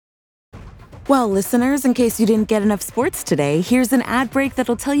Well, listeners, in case you didn't get enough sports today, here's an ad break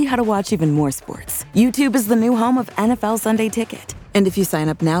that'll tell you how to watch even more sports. YouTube is the new home of NFL Sunday Ticket. And if you sign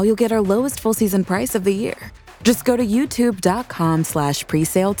up now, you'll get our lowest full season price of the year. Just go to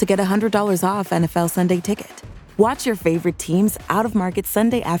youtube.com/presale to get $100 off NFL Sunday Ticket. Watch your favorite teams out-of-market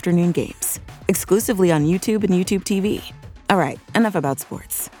Sunday afternoon games, exclusively on YouTube and YouTube TV. All right, enough about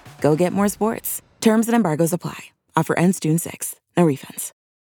sports. Go get more sports. Terms and embargoes apply. Offer ends June 6th. No refunds.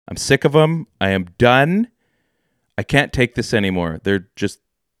 I'm sick of them. I am done. I can't take this anymore. They're just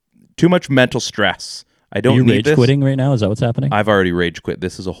too much mental stress. I don't need this. Are you rage quitting right now? Is that what's happening? I've already rage quit.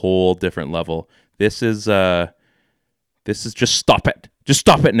 This is a whole different level. This is just stop it. Just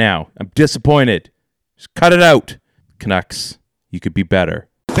stop it now. I'm disappointed. Just cut it out. Canucks, you could be better.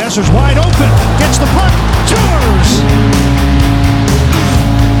 Besser's wide open. Gets the puck. Tours!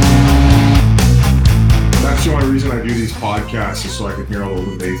 That's the only reason I do these podcasts, is so I can hear all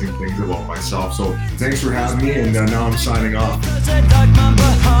those amazing things about myself. So thanks for having me, and now I'm signing off.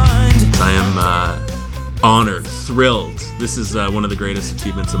 I am honored, thrilled. This is one of the greatest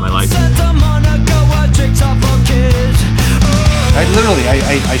achievements of my life.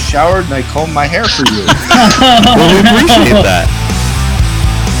 I showered and I combed my hair for you. Well, we appreciate that.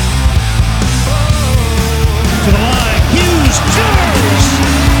 To the line. Hughes. Tours!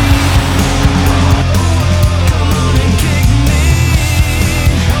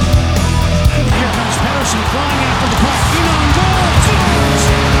 Here comes Pettersson flying after the puck. In on goal. Tours!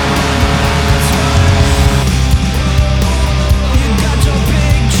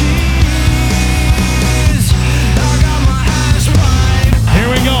 Here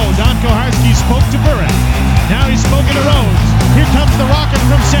we go. Don Koharski spoke to Burek. Now he's spoken to Rose. Here comes the rocket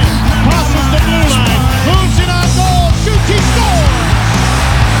from center. Crosses the blue line. Moves it on goal. Shoots, he scores!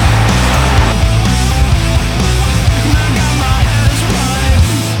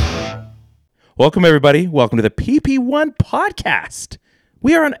 Welcome, everybody. Welcome to the PP1 podcast.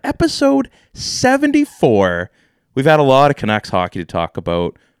 We are on episode 74. We've had a lot of Canucks hockey to talk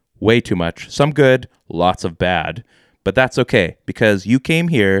about. Way too much. Some good, lots of bad. But that's okay, because you came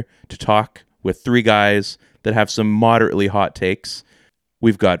here to talk with three guys that have some moderately hot takes.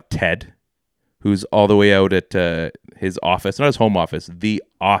 We've got Ted, who's all the way out at his office, not his home office, the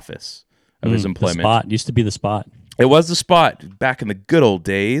office of his employment. The spot. Used to be the spot. It was the spot back in the good old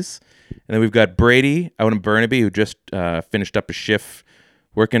days. And then we've got Brady out in Burnaby, who just finished up a shift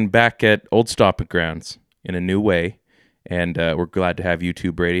working back at Old Stomping Grounds in a new way. And we're glad to have you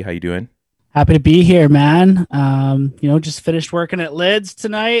too, Brady. How you doing? Happy to be here, man. Just finished working at Lids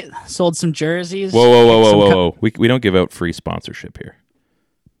tonight. Sold some jerseys. Whoa. We don't give out free sponsorship here.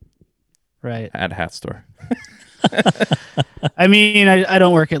 Right. At Hat Store. I mean, I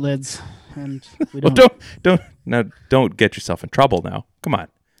don't work at Lids. And we don't. Don't get yourself in trouble now. Come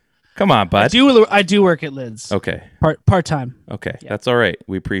on, bud. I do work at Lids. Okay. Part-time. Okay, Yeah. That's all right.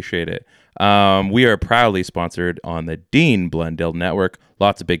 We appreciate it. We are proudly sponsored on the Dean Blundell Network.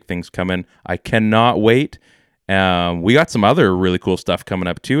 Lots of big things coming. I cannot wait. We got some other really cool stuff coming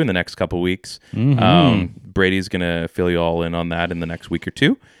up too in the next couple weeks. Mm-hmm. Brady's gonna fill you all in on that in the next week or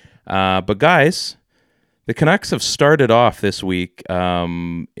two. But guys, the Canucks have started off this week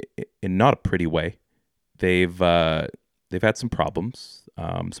in not a pretty way. They've had some problems,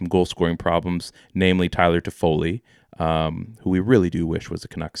 some goal scoring problems, namely Tyler Toffoli, who we really do wish was a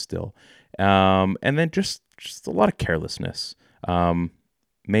Canucks still. And then just a lot of carelessness,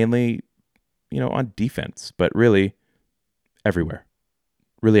 mainly, on defense, but really everywhere.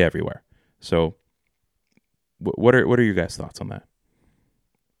 So what are your guys' thoughts on that?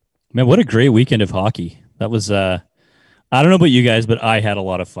 Man, what a great weekend of hockey. That was, I don't know about you guys, but I had a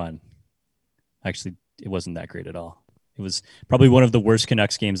lot of fun. Actually, it wasn't that great at all. It was probably one of the worst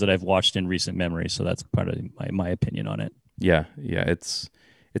Canucks games that I've watched in recent memory. So that's part of my opinion on it. Yeah. It's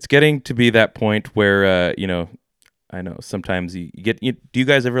getting to be that point where, I know sometimes do you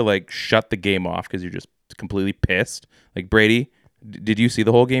guys ever shut the game off because you're just completely pissed? Like Brady, did you see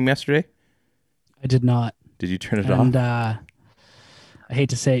the whole game yesterday? I did not. Did you turn it and, off? I hate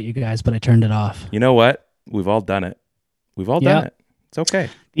to say it, you guys, but I turned it off. You know what? We've all done it. Done it. It's okay.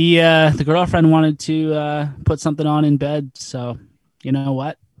 The girlfriend wanted to put something on in bed, so you know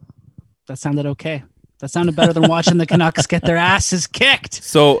what? That sounded okay. That sounded better than watching the Canucks get their asses kicked.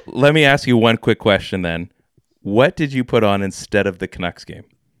 So let me ask you one quick question then. What did you put on instead of the Canucks game?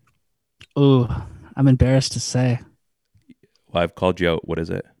 Ooh, I'm embarrassed to say. Well, I've called you out. What is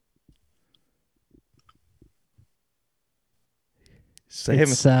it? Say him.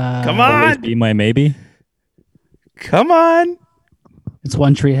 Come on. Always Be My Maybe. Come on. It's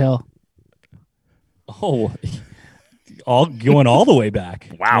One Tree Hill. Oh, all going all the way back.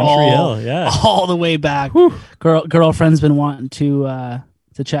 Wow. Montreal, yeah. all the way back. Girlfriend's been wanting to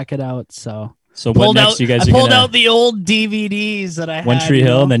check it out, so what next? You guys I are pulled gonna out the old DVDs that I had. One Tree you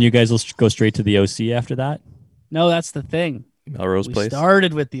Hill, know? and then you guys will go straight to the OC after that. No, that's the thing. Melrose We Place.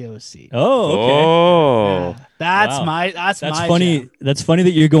 started with the OC. Oh, okay. Oh, Yeah, that's Wow. that's That's my funny. jam. That's funny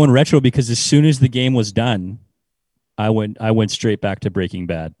that you're going retro because as soon as the game was done, I went straight back to Breaking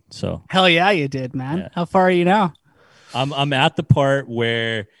Bad. So Hell yeah, you did, man. Yeah. How far are you now? I'm at the part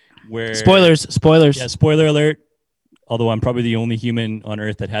where Spoilers. Yeah, spoiler alert. Although I'm probably the only human on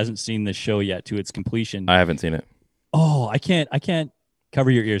earth that hasn't seen the show yet to its completion. I haven't seen it. Oh, I can't cover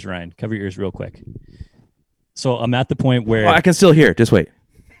your ears, Ryan. Cover your ears real quick. So I'm at the point where I can still hear. Just wait.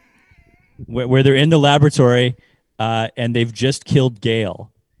 where they're in the laboratory and they've just killed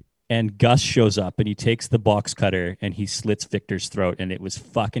Gale, and Gus shows up and he takes the box cutter and he slits Victor's throat, and it was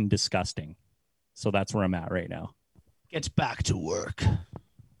fucking disgusting. So that's where I'm at right now. Gets back to work.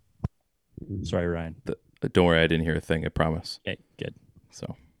 Sorry, Ryan. Don't worry, I didn't hear a thing. I promise. Okay, good.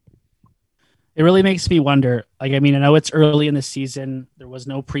 So It really makes me wonder. Like, I mean, I know it's early in the season. There was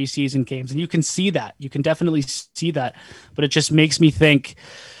no preseason games, and you can see that. You can definitely see that. But it just makes me think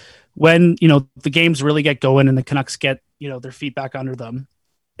when, the games really get going and the Canucks get, their feet back under them,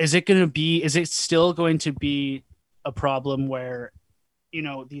 is it still going to be a problem where,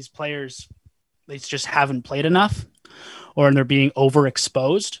 these players, they just haven't played enough, or they're being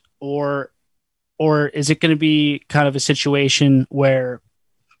overexposed, or is it going to be kind of a situation where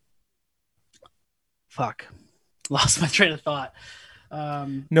lost my train of thought.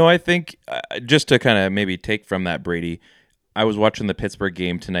 no, I think just to kind of maybe take from that, Brady, I was watching the Pittsburgh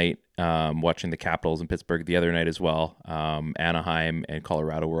game tonight, watching the Capitals in Pittsburgh the other night as well. Anaheim and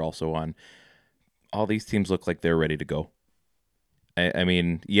Colorado were also on. All these teams look like they're ready to go. I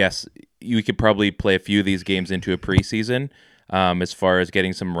mean, yes, you could probably play a few of these games into a preseason as far as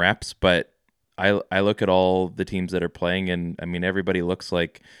getting some reps, but I look at all the teams that are playing, and I mean, everybody looks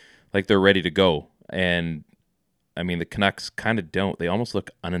like they're ready to go. And I mean, the Canucks kind of don't. They almost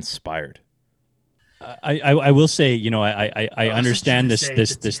look uninspired. I will say, I understand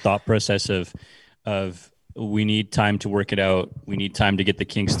this thought process of we need time to work it out. We need time to get the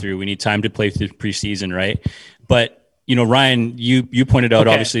kinks through. We need time to play through preseason, right? But Ryan, you pointed out,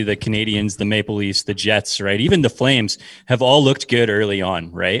 obviously the Canadians, the Maple Leafs, the Jets, right? Even the Flames have all looked good early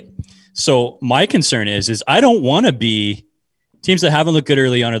on, right? So my concern is I don't want to be teams that haven't looked good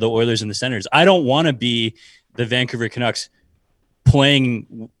early on are the Oilers and the Senators. I don't want to be the Vancouver Canucks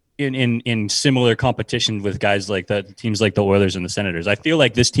playing in similar competition with guys like the teams like the Oilers and the Senators. I feel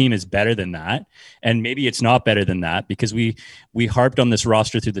like this team is better than that, and maybe it's not better than that because we harped on this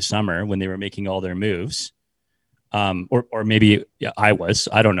roster through the summer when they were making all their moves, or maybe I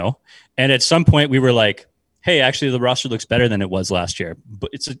don't know. And at some point we were like, hey, actually the roster looks better than it was last year,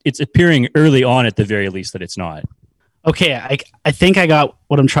 but it's appearing early on at the very least that it's not. Okay, I think I got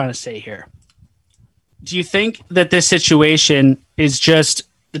what I'm trying to say here. Do you think that this situation is just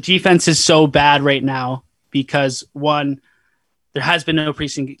the defense is so bad right now because, one, there has been no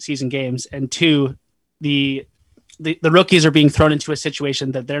preseason games, and two, the rookies are being thrown into a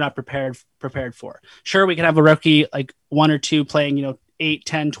situation that they're not prepared for? Sure, we can have a rookie like one or two playing, 8,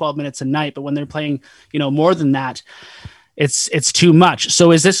 10, 12 minutes a night, but when they're playing, more than that, it's too much.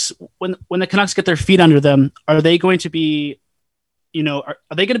 So is this when the Canucks get their feet under them, are they going to be, are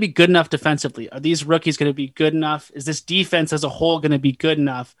they going to be good enough defensively? Are these rookies going to be good enough? Is this defense as a whole going to be good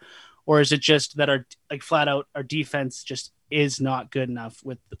enough? Or is it just that our defense just is not good enough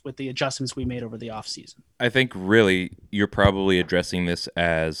with the adjustments we made over the offseason? I think really you're probably addressing this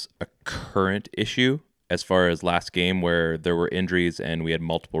as a current issue as far as last game where there were injuries and we had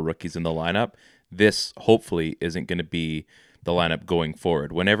multiple rookies in the lineup. This hopefully isn't going to be the lineup going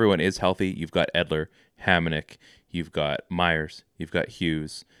forward. When everyone is healthy, you've got Edler, Hamonic, you've got Myers, you've got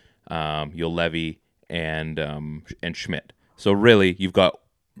Hughes, you'll Levy, and Schmidt. So really, you've got,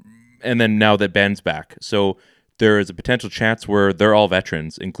 and then now that Ben's back, so there is a potential chance where they're all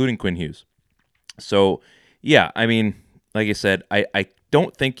veterans, including Quinn Hughes. So yeah, I mean, like I said, I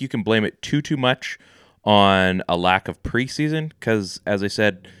don't think you can blame it too much on a lack of preseason because, as I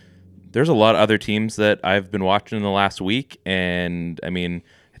said, there's a lot of other teams that I've been watching in the last week, and I mean,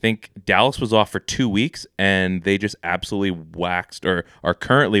 I think Dallas was off for 2 weeks, and they just absolutely waxed, or are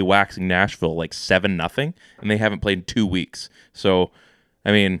currently waxing Nashville like 7-0, and they haven't played in 2 weeks. So,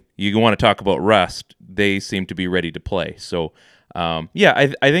 I mean, you want to talk about rust, they seem to be ready to play. So,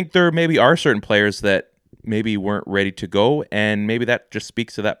 yeah, I think there maybe are certain players that maybe weren't ready to go, and maybe that just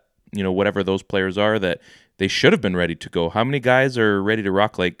speaks to that, whatever those players are, that they should have been ready to go. How many guys are ready to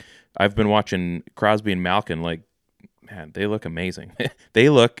rock? Like, I've been watching Crosby and Malkin, like, man, they look amazing. They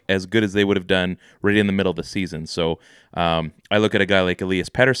look as good as they would have done right in the middle of the season. So I look at a guy like Elias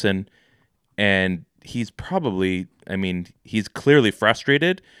Pettersson, and he's probably, I mean, he's clearly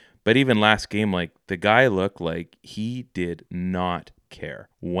frustrated, but even last game, like, the guy looked like he did not care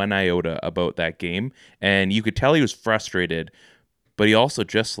one iota about that game. And you could tell he was frustrated, but he also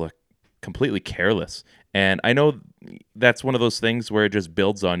just looked completely careless. And I know that's one of those things where it just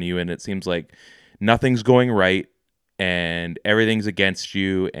builds on you, and it seems like nothing's going right and everything's against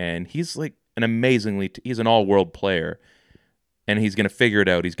you. And he's like he's an all-world player, and he's going to figure it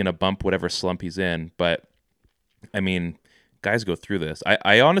out. He's going to bump whatever slump he's in. But, I mean, guys go through this.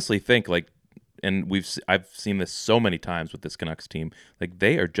 I honestly think, like, and I've seen this so many times with this Canucks team, like,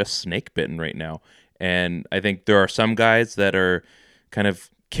 they are just snake bitten right now. And I think there are some guys that are kind of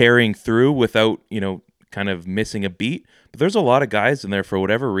carrying through without, kind of missing a beat. But there's a lot of guys in there, for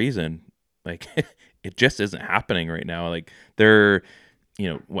whatever reason, like, it just isn't happening right now. Like, they're,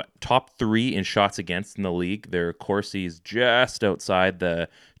 top 3 in shots against in the league. Their Corsi's just outside the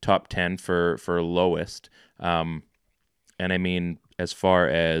top 10 for lowest. And I mean, as far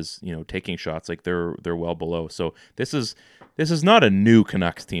as, taking shots, like, they're well below. So this is not a new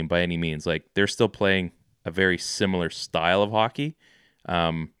Canucks team by any means. Like, they're still playing a very similar style of hockey.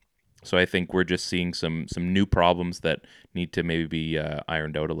 So I think we're just seeing some new problems that need to maybe be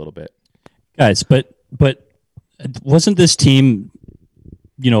ironed out a little bit. Guys, but wasn't this team,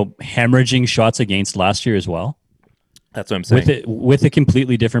 hemorrhaging shots against last year as well? That's what I'm saying. With a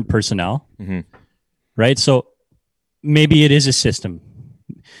completely different personnel, right? So maybe it is a system.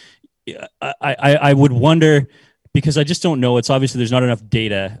 I would wonder, because I just don't know. It's obviously there's not enough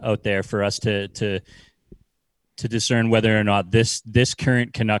data out there for us to discern whether or not this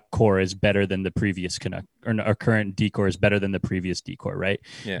current Canuck core is better than the previous Canuck, or our current D-core is better than the previous D-core, right?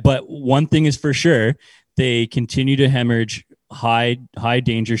 Yeah. But one thing is for sure, they continue to hemorrhage high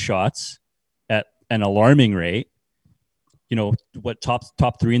danger shots at an alarming rate. What,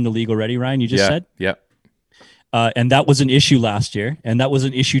 top 3 in the league already, Ryan? You just said? Yeah. And that was an issue last year, and that was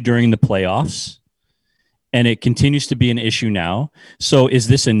an issue during the playoffs. And it continues to be an issue now. So is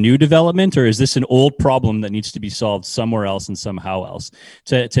this a new development, or is this an old problem that needs to be solved somewhere else and somehow else?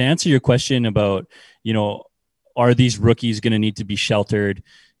 To answer your question about, are these rookies going to need to be sheltered?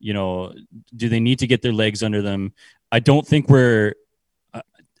 Do they need to get their legs under them? I don't think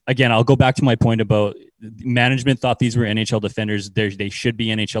again, I'll go back to my point about management thought these were NHL defenders. They should be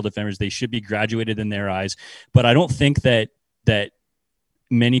NHL defenders. They should be graduated in their eyes. But I don't think that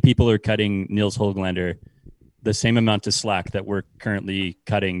many people are cutting Nils Höglander the same amount of slack that we're currently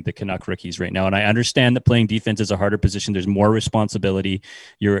cutting the Canuck rookies right now. And I understand that playing defense is a harder position. There's more responsibility.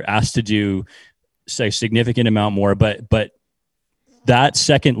 You're asked to do a significant amount more, but that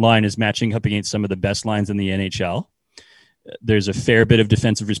second line is matching up against some of the best lines in the NHL. There's a fair bit of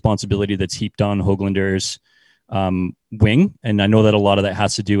defensive responsibility that's heaped on Höglander's wing. And I know that a lot of that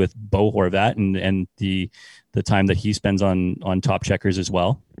has to do with Bo Horvat and the time that he spends on top checkers as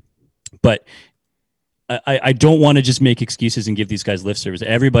well. But I don't want to just make excuses and give these guys lip service.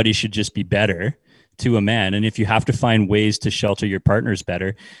 Everybody should just be better to a man. And if you have to find ways to shelter your partners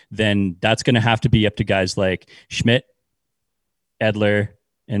better, then that's going to have to be up to guys like Schmidt, Edler,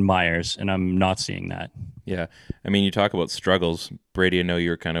 and Myers. And I'm not seeing that. Yeah. I mean, you talk about struggles. Brady, I know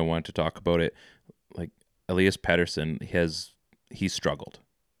you were kind of wanting to talk about it. Like, Elias Pettersson, he's struggled.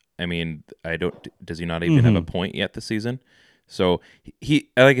 I mean, does he not even have a point yet this season? So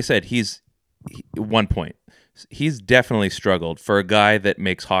he, like I said, he's 1 point. He's definitely struggled for a guy that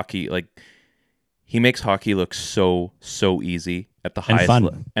makes hockey, like, he makes hockey look so easy at the highest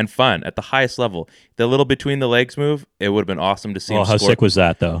and fun at the highest level. The little between the legs move, it would have been awesome to see him how score. sick was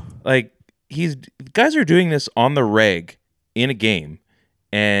that though? Like, guys are doing this on the reg in a game,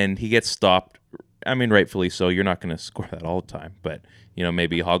 and he gets stopped. I mean, rightfully so. You're not going to score that all the time, but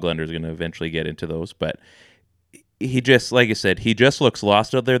maybe Höglander is going to eventually get into those. But he just, like I said, he just looks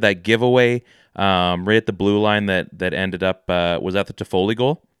lost out there. That giveaway right at the blue line that ended up was that the Toffoli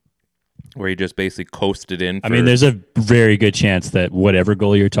goal, where he just basically coasted in. I mean, there's a very good chance that whatever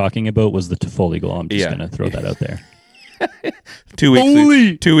goal you're talking about was the Toffoli goal. I'm just going to throw that out there. 2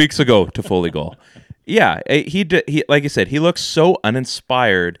 weeks ago, Toffoli goal. Yeah, he like I said, he looks so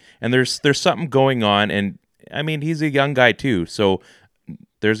uninspired, and there's something going on. And I mean, he's a young guy too, so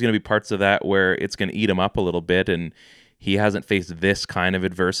there's going to be parts of that where it's going to eat him up a little bit, and he hasn't faced this kind of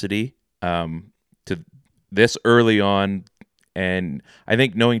adversity to this early on. And I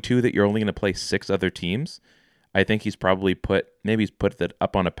think knowing too that you're only going to play 6 other teams, I think he's probably put that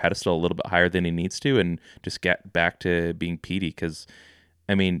up on a pedestal a little bit higher than he needs to, and just get back to being Petey. Because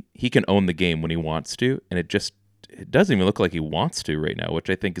I mean, he can own the game when he wants to, and it just it doesn't even look like he wants to right now, which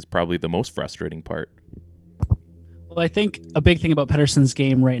I think is probably the most frustrating part. Well, I think a big thing about Pettersson's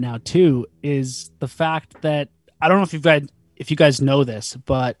game right now too is the fact that I don't know if you guys know this,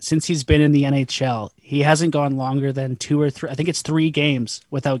 but since he's been in the NHL, he hasn't gone longer than 2 or 3. I think it's 3 games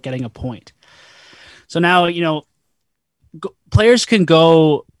without getting a point. So now, players can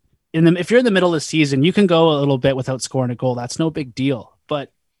go if you're in the middle of the season, you can go a little bit without scoring a goal. That's no big deal.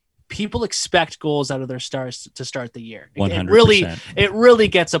 But people expect goals out of their stars to start the year. 100%. It really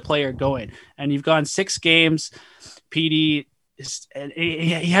gets a player going. And you've gone 6 games. PD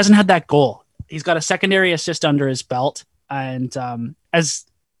he hasn't had that goal. He's got a secondary assist under his belt, and as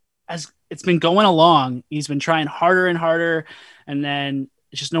it's been going along, he's been trying harder and harder, and then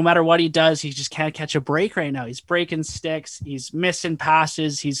just no matter what he does, he just can't catch a break right now. He's breaking sticks, he's missing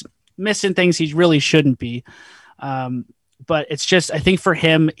passes, he's missing things he really shouldn't be. But it's just, I think for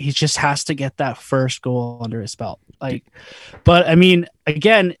him, he just has to get that first goal under his belt. But I mean,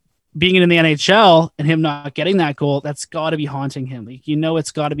 again, being in the NHL and him not getting that goal, that's got to be haunting him.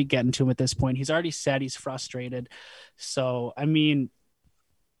 It's got to be getting to him at this point. He's already said he's frustrated. So, I mean,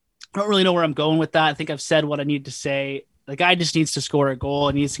 I don't really know where I'm going with that. I think I've said what I need to say. The guy just needs to score a goal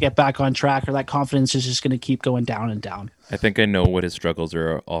and needs to get back on track, or that confidence is just going to keep going down and down. I think I know what his struggles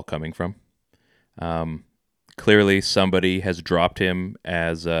are all coming from. Clearly, somebody has dropped him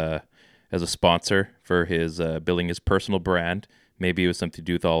as a sponsor for his building his personal brand. Maybe it was something to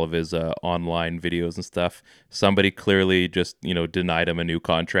do with all of his online videos and stuff. Somebody clearly just, denied him a new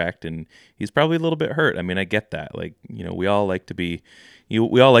contract, and he's probably a little bit hurt. I mean, I get that. We all like to be,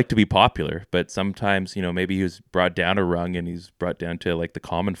 we all like to be popular, but sometimes, maybe he was brought down a rung and he's brought down to the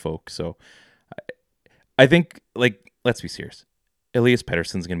common folk. So I think, let's be serious. Elias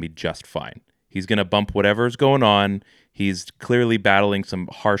Pettersson's going to be just fine. He's going to bump whatever's going on. He's clearly battling some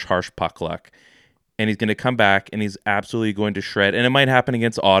harsh puck luck. And he's going to come back, and he's absolutely going to shred. And it might happen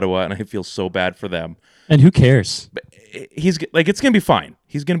against Ottawa, and I feel so bad for them. And who cares? But it's going to be fine.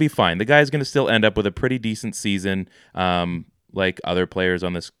 He's going to be fine. The guy's going to still end up with a pretty decent season, like other players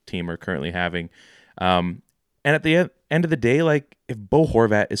on this team are currently having. And at the end of the day, if Bo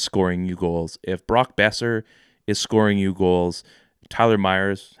Horvat is scoring you goals, if Brock Besser is scoring you goals, Tyler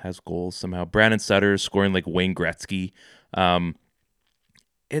Myers has goals somehow, Brandon Sutter is scoring like Wayne Gretzky,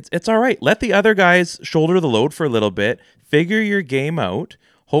 It's all right. Let the other guys shoulder the load for a little bit. Figure your game out.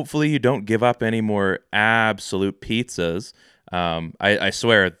 Hopefully you don't give up any more absolute pizzas. I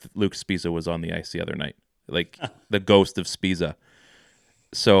swear Luke Spiza was on the ice the other night, like the ghost of Spiza.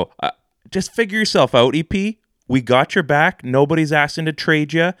 So just figure yourself out, EP. We got your back. Nobody's asking to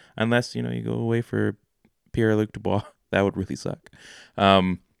trade you unless, you go away for Pierre-Luc Dubois. That would really suck.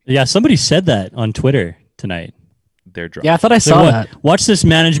 Yeah, somebody said that on Twitter tonight. They're drunk. Yeah, I thought I saw that. Watch this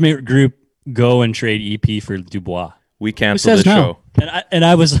management group go and trade EP for Dubois. We cancel the show. And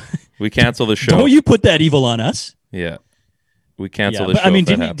I was. We cancel the show. Don't you put that evil on us? Yeah, we cancel the show. I mean,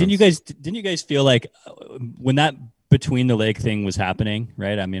 didn't you guys feel like when that between the leg thing was happening,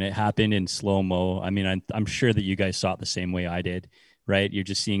 right? I mean, it happened in slow mo. I mean, I'm sure that you guys saw it the same way I did, right? You're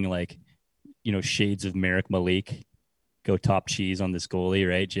just seeing shades of Marek Malik go top cheese on this goalie,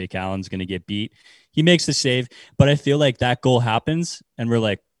 right? Jake Allen's going to get beat. He makes the save, but I feel like that goal happens and we're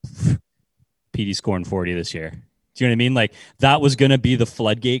like, PD scoring 40 this year. Do you know what I mean? That was going to be the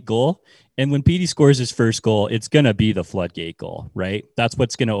floodgate goal. And when PD scores his first goal, it's going to be the floodgate goal, right? That's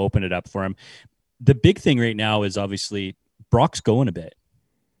what's going to open it up for him. The big thing right now is obviously Brock's going a bit,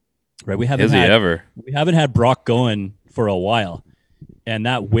 right? We haven't had Brock going for a while. And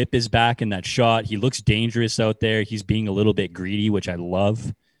that whip is back in that shot. He looks dangerous out there. He's being a little bit greedy, which I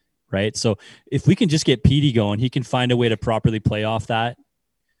love, right? So if we can just get PD going, he can find a way to properly play off that.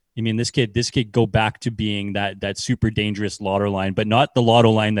 I mean, this kid go back to being that super dangerous Lotto line, but not the Lotto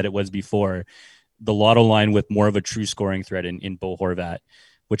line that it was before. The Lotto line with more of a true scoring threat in Bo Horvat,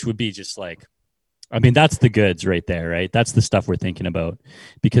 which would be just that's the goods right there, right? That's the stuff we're thinking about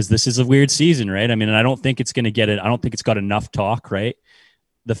because this is a weird season, right? I mean, and I don't think it's going to get it. I don't think it's got enough talk, right?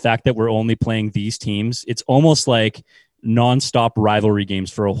 The fact that we're only playing these teams, it's almost like nonstop rivalry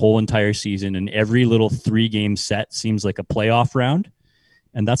games for a whole entire season. And every little 3-game set seems like a playoff round.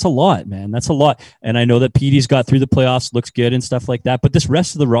 And that's a lot, man. That's a lot. And I know that PD's got through the playoffs, looks good and stuff like that. But this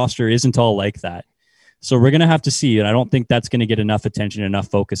rest of the roster isn't all like that. So we're going to have to see. And I don't think that's going to get enough attention, enough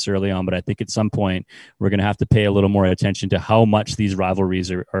focus early on. But I think at some point, we're going to have to pay a little more attention to how much these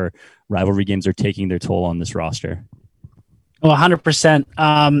rivalries or rivalry games are taking their toll on this roster. Oh,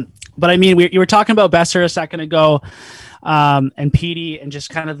 100%. But I mean, you were talking about Besser a second ago and PD and just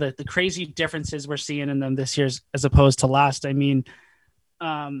kind of the crazy differences we're seeing in them this year as opposed to last. I mean,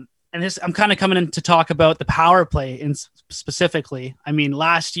 and this, I'm kind of coming in to talk about the power play in specifically. I mean,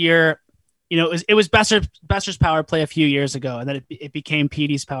 last year, it was Besser's power play a few years ago, and then it became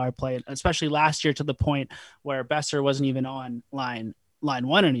Petey's power play, especially last year to the point where Besser wasn't even on line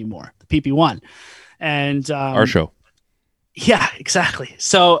one anymore, the PP1. And Our show. Yeah, exactly.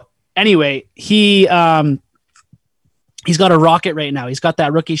 So anyway, he's got a rocket right now. He's got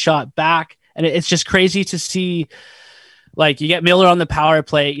that rookie shot back, and it's just crazy to see. Like, you get Miller on the power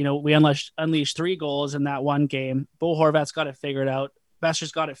play. We unleashed 3 goals in that one game. Bo Horvat's got it figured out.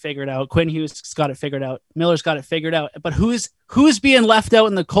 Besser's got it figured out. Quinn Hughes got it figured out. Miller's got it figured out. But who's being left out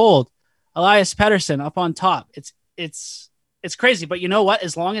in the cold? Elias Pettersson up on top. It's crazy. But you know what?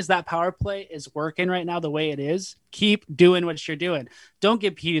 As long as that power play is working right now the way it is, keep doing what you're doing. Don't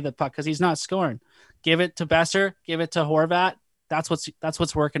give Petey the puck because he's not scoring. Give it to Besser. Give it to Horvat. That's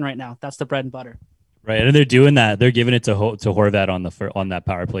what's working right now. That's the bread and butter. Right, and they're doing that. They're giving it to Horvat on that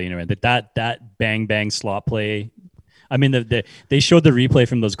power play. That bang bang slot play. I mean, they showed the replay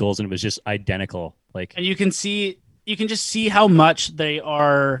from those goals, and it was just identical. And you can just see how much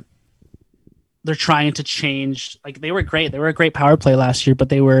they're trying to change. Like, they were great. They were a great power play last year, but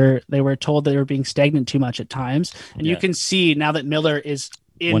they were told they were being stagnant too much at times. And you can see now that Miller is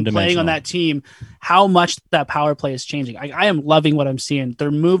playing on that team, how much that power play is changing. I am loving what I'm seeing. They're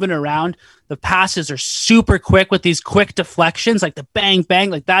moving around. The passes are super quick with these quick deflections, like the bang,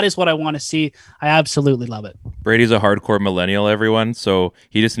 bang. Like, that is what I want to see. I absolutely love it. Brady's a hardcore millennial, everyone. So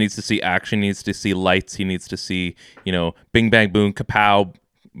he just needs to see action, needs to see lights. He needs to see, bing, bang, boom, kapow,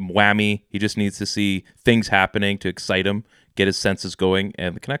 whammy. He just needs to see things happening to excite him, get his senses going.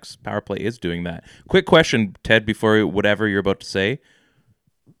 And the Canucks power play is doing that. Quick question, Ted, before whatever you're about to say.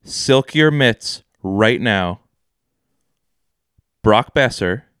 Silk your mitts right now. Brock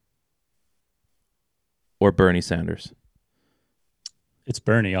Besser or Bernie Sanders? It's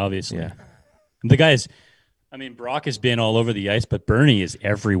Bernie, obviously. Yeah. The guys, Brock has been all over the ice, but Bernie is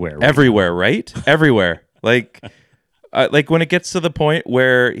everywhere. Everywhere, right? Everywhere. Like when it gets to the point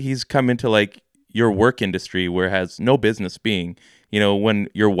where he's come into your work industry where it has no business being, when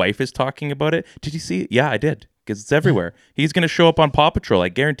your wife is talking about it. Did you see it? Yeah, I did. Because it's everywhere. He's going to show up on Paw Patrol. I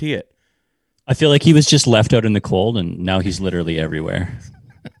guarantee it. I feel like he was just left out in the cold, and now he's literally everywhere.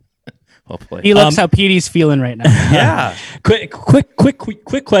 Well played. He looks how Petey's feeling right now. Yeah.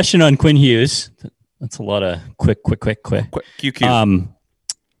 Quick question on Quinn Hughes. That's a lot of quick. QQ.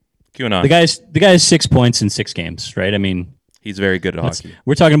 QAnon. The guy has 6 points in 6 games, right? He's very good at hockey.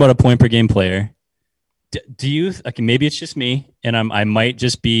 We're talking about a point per game player. Do you? Maybe it's just me, and I might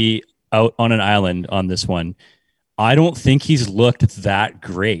just be out on an island on this one. I don't think he's looked that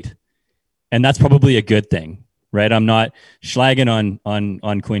great, and that's probably a good thing, right? I'm not slagging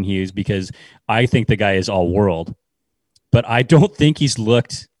on Quinn Hughes because I think the guy is all world, but I don't think he's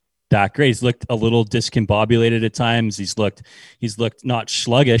looked that great. He's looked a little discombobulated at times. He's looked not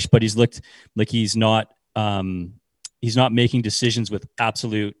sluggish, but he's looked like he's not making decisions with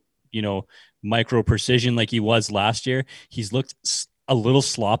absolute, micro precision like he was last year. He's looked a little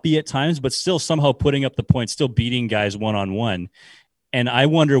sloppy at times, but still somehow putting up the points, still beating guys one-on-one. And I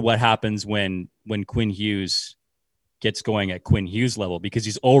wonder what happens when Quinn Hughes gets going at Quinn Hughes level, because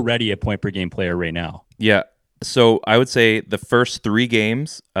he's already a point per game player right now. Yeah. So I would say the first 3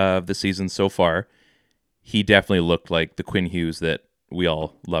 games of the season so far, he definitely looked like the Quinn Hughes that we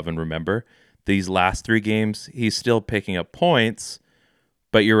all love and remember. These last 3 games, he's still picking up points,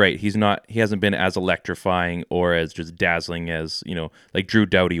 but you're right. He hasn't been as electrifying or as just dazzling as, like Drew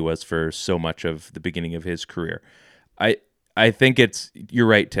Doughty was for so much of the beginning of his career. I think you're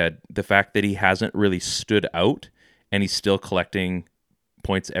right, Ted. The fact that he hasn't really stood out and he's still collecting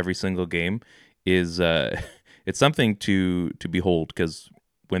points every single game is, it's something to behold, because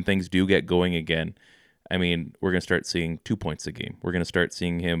when things do get going again, we're going to start seeing 2 points a game. We're going to start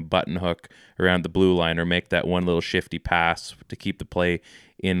seeing him button hook around the blue line or make that one little shifty pass to keep the play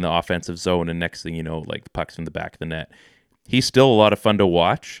in the offensive zone. And next thing you know, the puck's in the back of the net. He's still a lot of fun to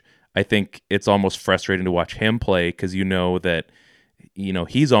watch. I think it's almost frustrating to watch him play because that,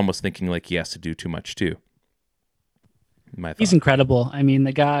 he's almost thinking like he has to do too much too. He's incredible.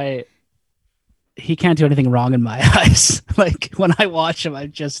 The guy, he can't do anything wrong in my eyes. When I watch him,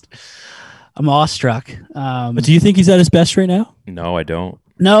 I'm awestruck. But do you think he's at his best right now? No, I don't.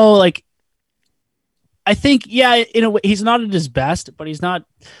 No, I think, yeah, in a way, he's not at his best, but he's not.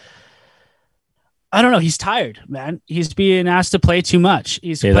 I don't know. He's tired, man. He's being asked to play too much.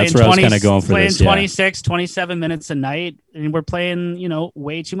 He's playing 26, 27 minutes a night, and we're playing,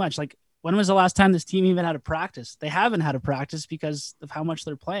 way too much. When was the last time this team even had a practice? They haven't had a practice because of how much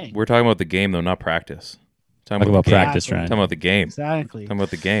they're playing. We're talking about the game, though, not practice. Talk about the game. practice, Ryan. Talking about the game. Exactly. Talking about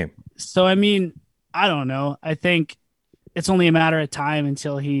the game. So, I mean, I don't know. I think it's only a matter of time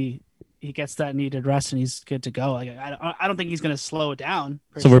until he gets that needed rest and he's good to go. Like, I don't think he's going to slow down.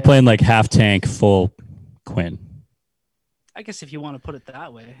 So we're playing like half tank, full Quinn. I guess if you want to put it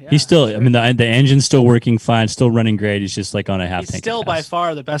that way. Yeah, He's still, sure. I mean, the engine's still working fine, still running great. He's just like on a half He's tank. still by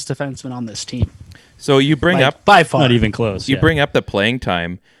far the best defenseman on this team. So you bring Like, up by far. Not even close. You yeah. bring up the playing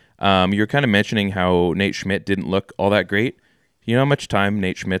time. You're kind of mentioning how Nate Schmidt didn't look all that great. You know how much time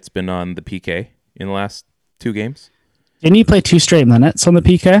Nate Schmidt's been on the PK in the last 2 games? Didn't he play 2 straight minutes on the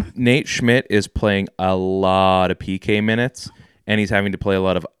PK? Nate Schmidt is playing a lot of PK minutes, and he's having to play a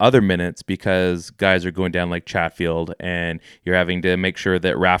lot of other minutes because guys are going down like Chatfield, and you're having to make sure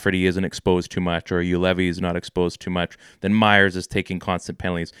that Rafferty isn't exposed too much or Ulevi is not exposed too much. Then Myers is taking constant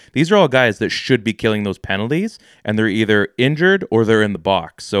penalties. These are all guys that should be killing those penalties, and they're either injured or they're in the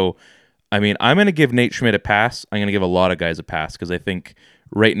box. So, I mean, I'm going to give Nate Schmidt a pass. I'm going to give a lot of guys a pass because I think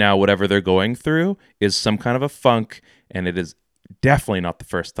right now whatever they're going through is some kind of a funk, and it is definitely not the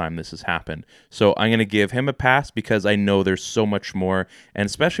first time this has happened. So I'm going to give him a pass because I know there's so much more, and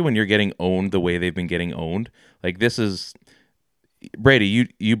especially when you're getting owned the way they've been getting owned. Like, this is Brady,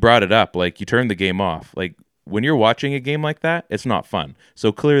 you brought it up. Like, you turned the game off. Like, when you're watching a game like that, it's not fun.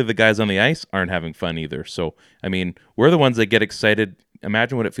 So clearly the guys on the ice aren't having fun either. So, I mean, we're the ones that get excited.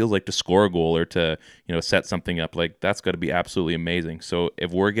 Imagine what it feels like to score a goal or to, set something up. Like, that's got to be absolutely amazing. So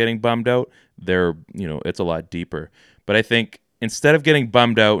if we're getting bummed out, it's a lot deeper. But I think instead of getting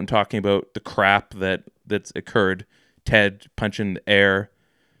bummed out and talking about the crap that's occurred, Ted punching the air,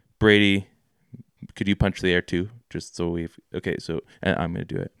 Brady, could you punch the air too? Just so okay, so I'm going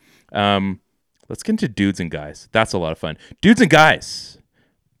to do it. Let's get into dudes and guys. That's a lot of fun. Dudes and guys,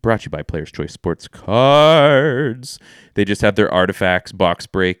 brought to you by Players Choice Sports Cards. They just had their Artifacts box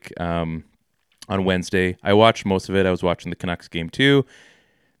break on Wednesday. I watched most of it. I was watching the Canucks game too.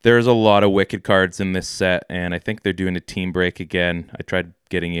 There's a lot of wicked cards in this set, and I think they're doing a team break again. I tried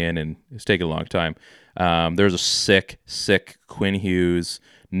getting in, and it's taking a long time. There's a sick Quinn Hughes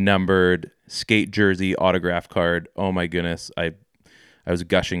numbered skate jersey autograph card. Oh my goodness, I was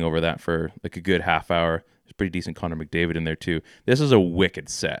gushing over that for like a good half hour. There's pretty decent Connor McDavid in there too. This is a wicked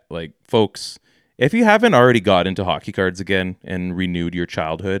set. Like, folks, if you haven't already got into hockey cards again and renewed your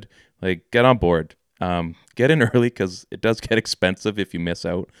childhood, like, get on board. Get in early because it does get expensive if you miss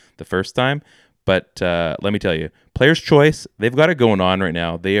out the first time. But let me tell you, Players Choice, they've got it going on right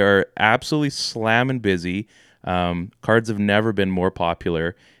now. They are absolutely slamming busy. Cards have never been more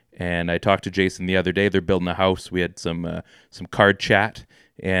popular. And I talked to Jason the other day. They're building a house. We had some card chat,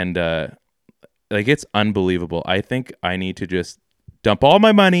 and it's unbelievable. I think I need to just dump all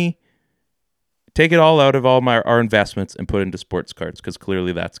my money, take it all out of all our investments, and put it into sports cards because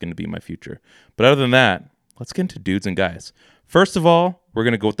clearly that's going to be my future. But other than that, let's get into dudes and guys. First of all, we're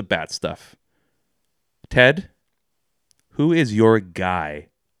going to go with the bad stuff. Ted, who is your guy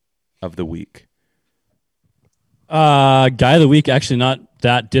of the week? Guy of the week, actually not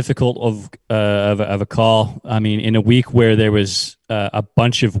that difficult of a call. I mean, in a week where there was a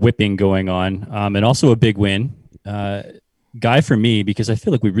bunch of whipping going on, and also a big win. Guy for me, because I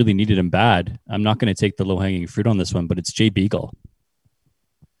feel like we really needed him bad. I'm not going to take the low-hanging fruit on this one, but it's Jay Beagle.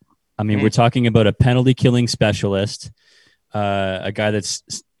 I mean, we're talking about a penalty killing specialist, a guy that's,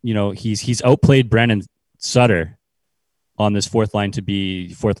 he's outplayed Brandon Sutter on this fourth line to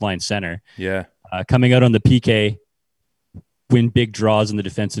be fourth line center. Yeah. Coming out on the PK, win big draws in the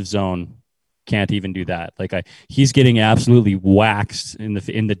defensive zone. Can't even do that. He's getting absolutely waxed in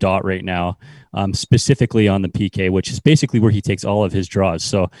the dot right now, specifically on the PK, which is basically where he takes all of his draws.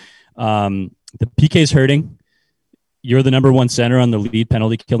 So the PK is hurting. You're the number one center on the lead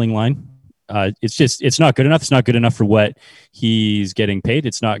penalty killing line. It's not good enough. It's not good enough for what he's getting paid.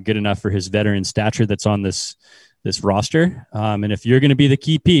 It's not good enough for his veteran stature that's on this roster. And if you're going to be the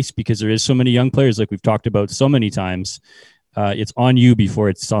key piece, because there is so many young players, like we've talked about so many times, it's on you before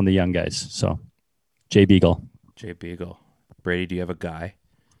it's on the young guys. So, Jay Beagle. Brady, do you have a guy?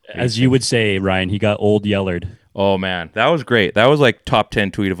 As you would say, Ryan, he got old Yellard. Oh man, that was great. That was like top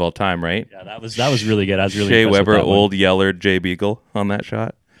 10 tweet of all time, right? Yeah, that was really good. I was really Shea impressed with Weber, that one. old Yellard, Jay Beagle on that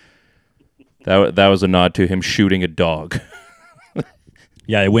shot. That was a nod to him shooting a dog.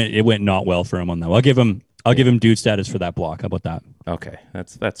 Yeah, it went not well for him on that. I'll give him dude status for that block. How about that? Okay,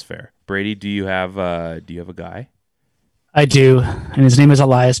 that's fair. Brady, do you have a guy? I do, and his name is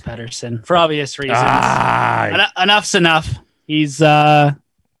Elias Pettersson for obvious reasons. Enough's enough. He's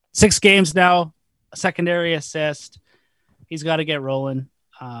 6 games now, a secondary assist. He's got to get rolling.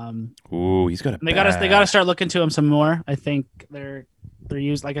 Ooh, he's got a. They got to start looking to him some more. I think they're They're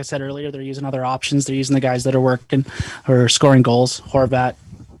used, like I said earlier, they're using other options. They're using the guys that are working or scoring goals. Horvat,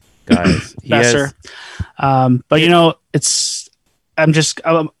 Guys, Besser. But I'm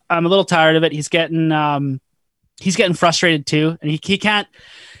a little tired of it. He's getting frustrated too, and he can't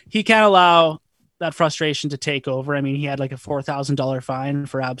allow that frustration to take over. I mean, he had like a $4,000 fine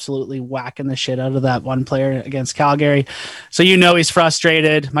for absolutely whacking the shit out of that one player against Calgary. So he's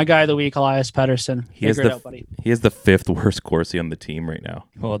frustrated. My guy of the week, Elias Pettersson. He is the fifth worst Corsi on the team right now.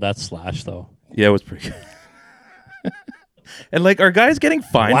 Oh, that's Slash though. Yeah, it was pretty good. And like, are guys getting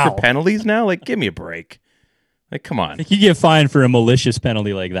fined for penalties now? Like, give me a break. Like, come on. I think you get fined for a malicious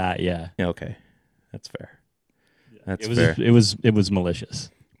penalty like that. Yeah. Yeah, okay, that's fair. That's fair. It was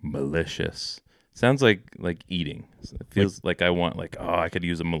malicious. Malicious. Sounds like eating. It feels like I want I could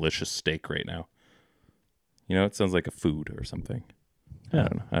use a malicious steak right now. It sounds like a food or something. Yeah.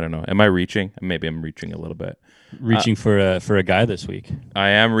 I don't know. Am I reaching? Maybe I'm reaching a little bit. Reaching for a guy this week. I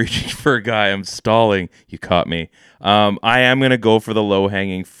am reaching for a guy. I'm stalling. You caught me. I am going to go for the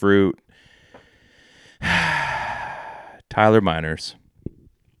low-hanging fruit. Tyler Miners.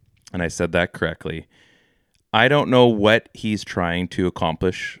 And I said that correctly. I don't know what he's trying to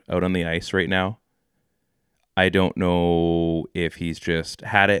accomplish out on the ice right now. I don't know if he's just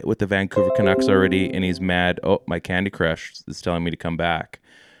had it with the Vancouver Canucks already and he's mad. Oh, my Candy Crush is telling me to come back.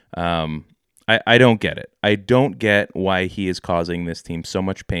 I don't get it. I don't get why he is causing this team so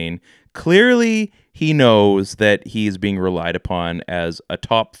much pain. Clearly, he knows that he is being relied upon as a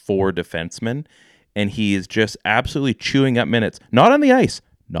top 4 defenseman, and he is just absolutely chewing up minutes. Not on the ice.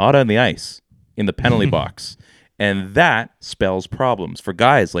 In the penalty box. And that spells problems for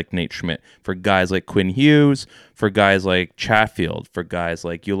guys like Nate Schmidt, for guys like Quinn Hughes, for guys like Chatfield, for guys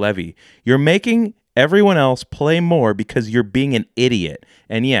like Ulevi. You're making everyone else play more because you're being an idiot.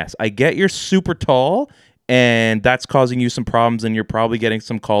 And yes, I get you're super tall, and that's causing you some problems, and you're probably getting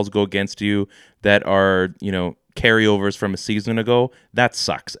some calls go against you that are, carryovers from a season ago. That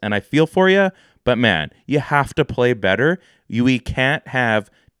sucks. And I feel for you, but man, you have to play better. We can't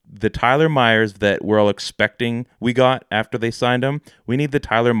have the Tyler Myers that we're all expecting we got after they signed him. We need the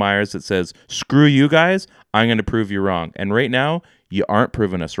Tyler Myers that says, screw you guys, I'm going to prove you wrong. And right now, you aren't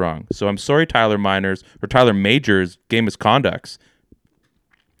proving us wrong. So I'm sorry, Tyler Majors, game misconducts.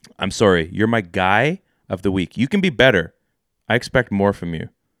 I'm sorry. You're my guy of the week. You can be better. I expect more from you.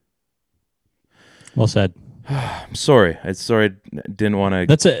 Well said. I'm sorry. I didn't want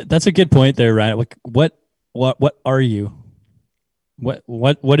to. That's a good point there, Ryan. What are you?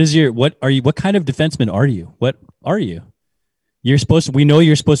 What is your, what are you, what kind of defenseman are you? What are you? We know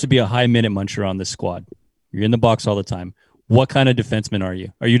you're supposed to be a high minute muncher on this squad. You're in the box all the time. What kind of defenseman are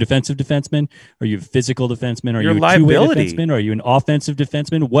you? Are you a defensive defenseman? Are you a physical defenseman? Are you a two-way defenseman? Are you an offensive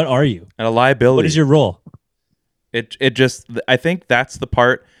defenseman? What are you? And a liability. What is your role? I think that's the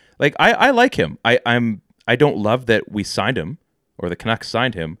part. Like, I like him. I don't love that we signed him or the Canucks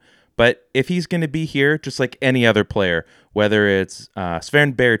signed him. But if he's going to be here, just like any other player, whether it's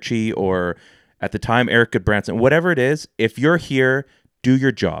Sven Baertschi or at the time Eric Goodbranson, whatever it is, if you're here, do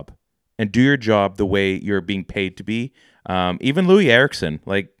your job. And do your job the way you're being paid to be. Even Louis Eriksson,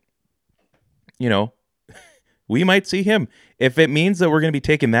 we might see him. If it means that we're going to be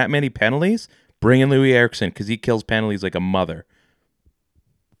taking that many penalties, bring in Louis Eriksson because he kills penalties like a mother.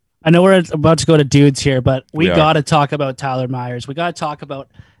 I know we're about to go to dudes here, but we got to talk about Tyler Myers. We got to talk about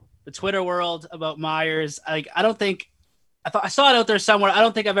the Twitter world, about Myers. I saw it out there somewhere. I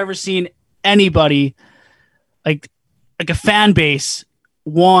don't think I've ever seen anybody like a fan base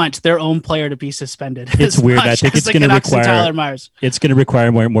want their own player to be suspended. It's weird. I think it's going to require Tyler Myers. It's going to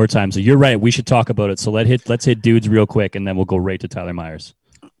require more time. So you're right. We should talk about it. So let's hit dudes real quick, and then we'll go right to Tyler Myers.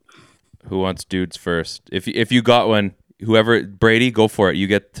 Who wants dudes first? If you got one, whoever, Brady, go for it. You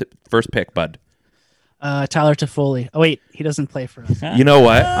get first pick, bud. Tyler Toffoli. Oh wait, he doesn't play for us. You know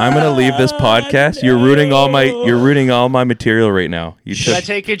what? I'm gonna leave this podcast. You're ruining all my material right now. Should I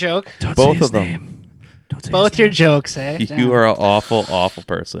take your joke? Both of them. Both your jokes, eh? You are an awful, awful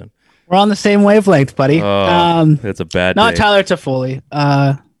person. We're on the same wavelength, buddy. It's a bad not day. Tyler Toffoli.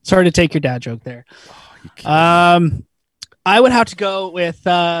 Sorry to take your dad joke there. I would have to go with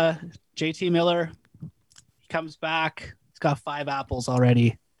JT Miller. He comes back. He's got 5 apples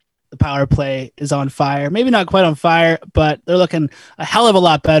already. The power play is on fire. Maybe not quite on fire, but they're looking a hell of a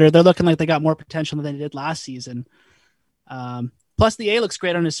lot better. They're looking like they got more potential than they did last season. Plus, the A looks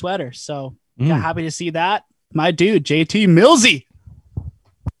great on his sweater. So happy to see that. My dude, JT Millsy.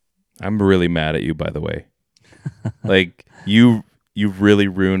 I'm really mad at you, by the way. Like, you really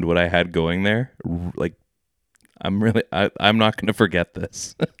ruined what I had going there. Like, I'm not going to forget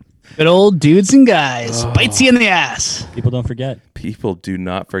this. Good old dudes and guys. Bites you in the ass. People don't forget. People do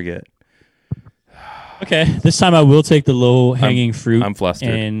not forget. Okay, this time I will take the low-hanging fruit. I'm flustered.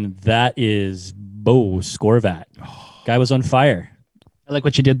 And that is Bo Skorvat. Guy was on fire. I like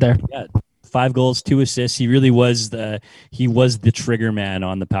what you did there. Yeah, 5 goals, 2 assists. He really was the trigger man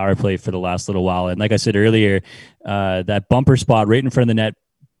on the power play for the last little while. And like I said earlier, that bumper spot right in front of the net,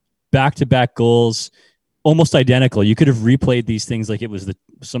 back-to-back goals, almost identical. You could have replayed these things like it was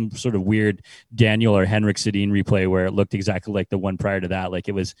some sort of weird Daniel or Henrik Sedin replay where it looked exactly like the one prior to that. Like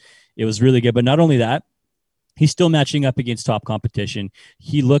it was really good. But not only that, he's still matching up against top competition.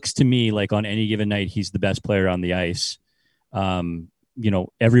 He looks to me like on any given night, he's the best player on the ice.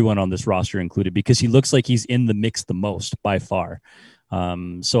 Everyone on this roster included, because he looks like he's in the mix the most by far.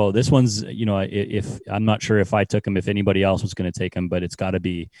 So this one's, if I'm not sure if I took him, if anybody else was going to take him, but it's got to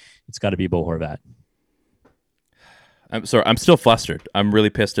be Bo Horvat. I'm sorry. I'm still flustered. I'm really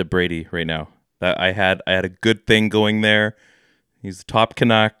pissed at Brady right now. That I had a good thing going there. He's the top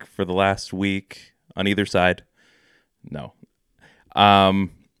Canuck for the last week on either side. No. You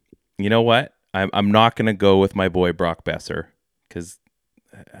know what? I'm not going to go with my boy Brock Boeser because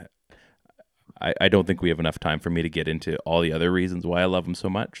I don't think we have enough time for me to get into all the other reasons why I love him so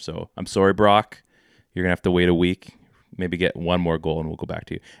much. So I'm sorry, Brock. You're going to have to wait a week, maybe get one more goal, and we'll go back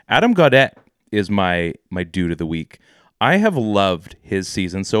to you. Adam Gaudette is my dude of the week. I have loved his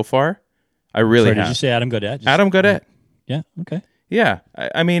season so far. I really have. Did you say Adam Gaudette? Adam Gaudette. Yeah. Okay. Yeah.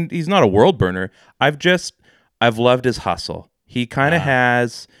 I mean, he's not a world burner. I've loved his hustle. He kind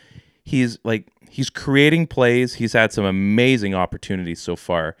of he's creating plays. He's had some amazing opportunities so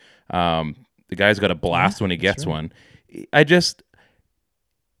far. The guy's got a blast when he gets one. This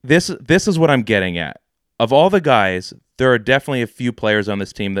is what I'm getting at. Of all the guys, there are definitely a few players on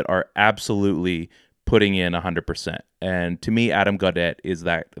this team that are absolutely putting in 100%. And to me, Adam Gaudette is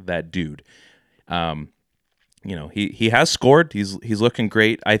that dude. He has scored. He's looking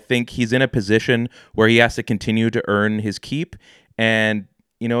great. I think he's in a position where he has to continue to earn his keep. And,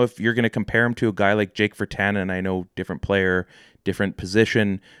 if you're going to compare him to a guy like Jake Virtanen, I know different player, different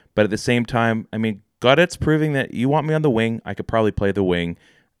position. But at the same time, I mean, Gaudette's proving that you want me on the wing. I could probably play the wing.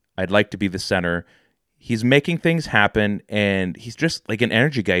 I'd like to be the center. He's making things happen, and he's just like an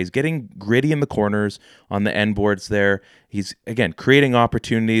energy guy. He's getting gritty in the corners on the end boards there. He's, again, creating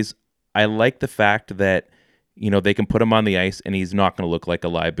opportunities. I like the fact that, they can put him on the ice, and he's not going to look like a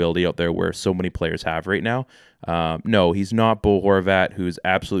liability out there where so many players have right now. No, he's not Bo Horvat, who's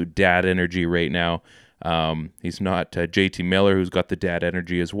absolute dad energy right now. He's not JT Miller, who's got the dad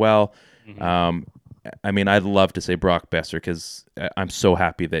energy as well. Mm-hmm. I'd love to say Brock Boeser because I'm so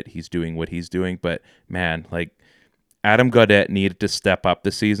happy that he's doing what he's doing. But, man, Adam Gaudette needed to step up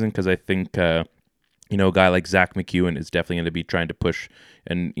this season because I think, a guy like Zach McEwen is definitely going to be trying to push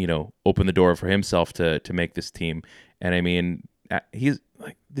and, open the door for himself to make this team. And, I mean, he's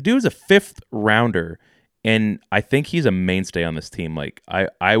the dude's a 5th rounder, and I think he's a mainstay on this team.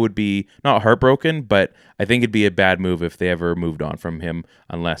 I would be not heartbroken, but I think it'd be a bad move if they ever moved on from him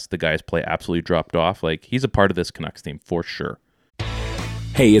unless the guy's play absolutely dropped off. He's a part of this Canucks team for sure.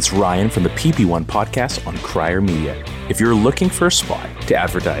 Hey, it's Ryan from the PP1 podcast on Crier Media. If you're looking for a spot to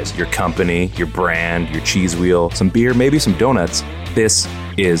advertise your company, your brand, your cheese wheel, some beer, maybe some donuts, this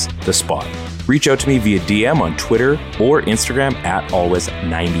is the spot. Reach out to me via DM on Twitter or Instagram at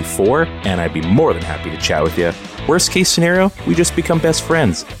always94, and I'd be more than happy to chat with you. Worst case scenario, we just become best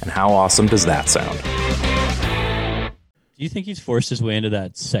friends. And how awesome does that sound? Do you think he's forced his way into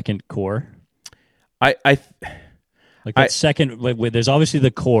that second core? There's obviously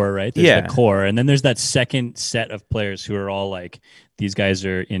the core, right? There's the core, and then there's that second set of players who are all these guys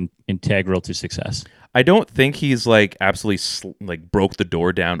are integral to success. I don't think he's absolutely broke the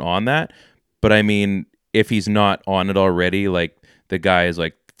door down on that. But I mean, if he's not on it already, the guy is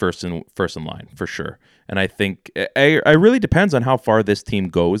first in line for sure. And I think it really depends on how far this team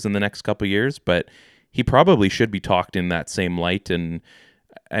goes in the next couple of years. But he probably should be talked in that same light. And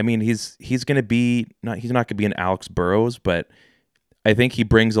I mean, he's going to be he's not going to be an Alex Burrows, but I think he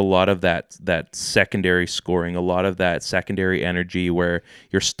brings a lot of that secondary scoring, a lot of that secondary energy where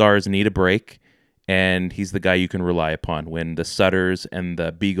your stars need a break. And he's the guy you can rely upon when the Sutters and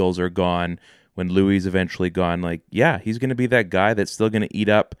the Beagles are gone, when Louis is eventually gone. He's going to be that guy that's still going to eat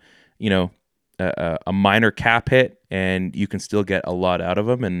up, a minor cap hit, and you can still get a lot out of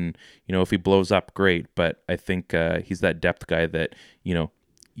him. And, if he blows up, great. But I think he's that depth guy that,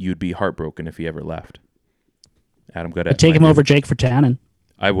 you'd be heartbroken if he ever left. Adam Gaudette. I'd take him over Jake Virtanen.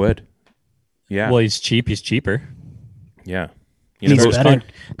 I would. Yeah. Well, he's cheap. He's cheaper. Yeah. He's better.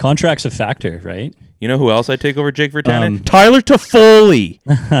 Contract's a factor, right? You know who else I take over Jake Virtanen? Tyler Toffoli.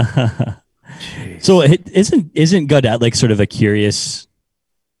 So isn't Gaudette like sort of a curious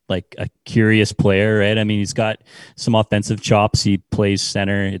player, right? I mean, he's got some offensive chops. He plays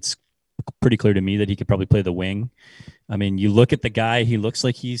center. It's pretty clear to me that he could probably play the wing. I mean, you look at the guy, he looks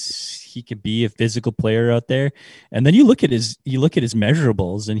like he could be a physical player out there. And then you look at his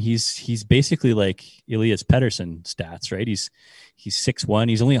measurables, and he's basically like Elias Pettersson stats, right? He's 6'1",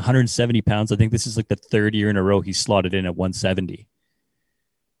 he's only 170 pounds. I think this is like the third year in a row he's slotted in at 170.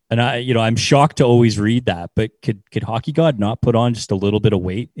 And I'm shocked to always read that, but could Hockey God not put on just a little bit of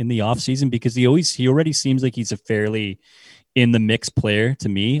weight in the offseason? Because he already seems like he's a fairly in the mix player to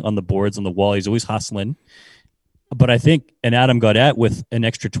me on the boards, on the wall. He's always hustling. But I think an Adam Gaudette with an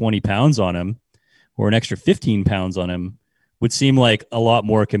extra 20 pounds on him or an extra 15 pounds on him would seem like a lot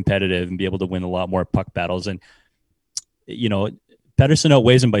more competitive and be able to win a lot more puck battles. And, Pettersson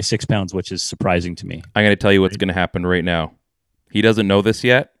outweighs him by 6 pounds, which is surprising to me. I'm going to tell you what's going to happen right now. He doesn't know this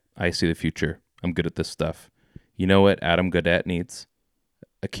yet. I see the future. I'm good at this stuff. You know what Adam Gaudette needs?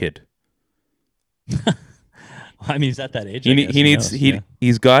 A kid. I mean, he's at that age.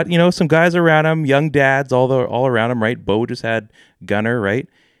 He's got, some guys around him, young dads, all around him, right? Bo just had Gunner, right?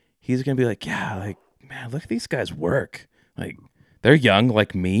 He's going to be like, yeah, like, man, look at these guys work. Like, they're young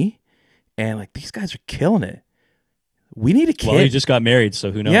like me, and like these guys are killing it. We need a kid. Well, he just got married,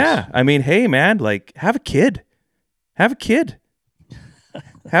 so who knows? Yeah. I mean, hey, man, like, have a kid. Have a kid.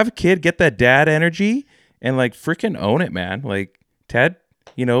 Have a kid, get that dad energy, and like freaking own it, man. Like, Ted,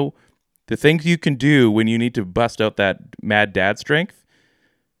 the things you can do when you need to bust out that mad dad strength.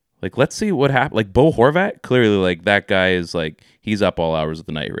 Like, let's see what happens. Like, Bo Horvat, clearly, like, that guy is, like, he's up all hours of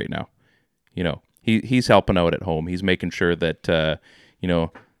the night right now. He's helping out at home. He's making sure that,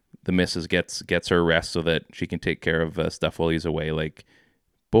 the missus gets her rest so that she can take care of stuff while he's away. Like,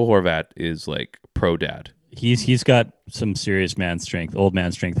 Bo Horvat is, like, pro dad. He's got some serious old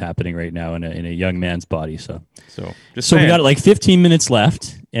man strength happening right now in a young man's body. So we got like 15 minutes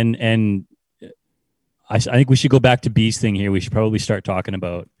left, and I think we should go back to B's thing here. We should probably start talking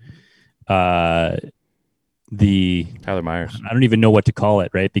about the Tyler Myers. I don't even know what to call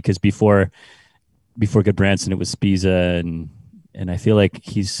it, right? Because before Goodbranson, it was Spiza, and I feel like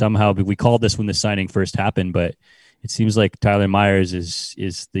he's somehow, we called this when the signing first happened, but it seems like Tyler Myers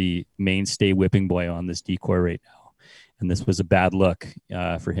is the mainstay whipping boy on this decor right now. And this was a bad look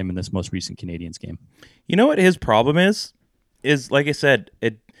for him in this most recent Canadiens game. You know what his problem is? Is, like I said,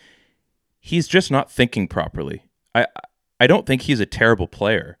 he's just not thinking properly. I don't think he's a terrible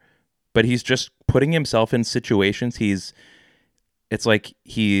player, but he's just putting himself in situations. It's like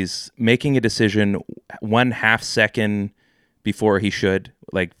he's making a decision 1/2 second before he should,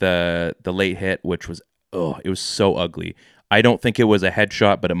 like the late hit, which was, it was so ugly. I don't think it was a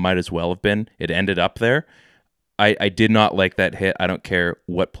headshot, but it might as well have been. It ended up there. I did not like that hit. I don't care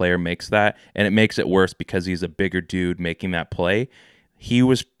what player makes that. And it makes it worse because he's a bigger dude making that play. It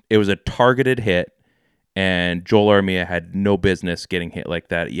was a targeted hit, and Joel Armia had no business getting hit like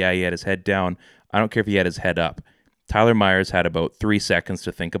that. Yeah, he had his head down. I don't care if he had his head up. Tyler Myers had about 3 seconds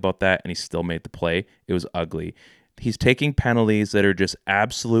to think about that, and he still made the play. It was ugly. He's taking penalties that are just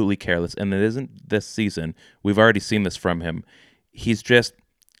absolutely careless, and it isn't this season. We've already seen this from him. He's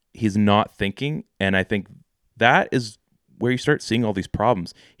not thinking, and I think that is where you start seeing all these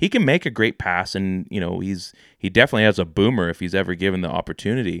problems. He can make a great pass, and he definitely has a boomer if he's ever given the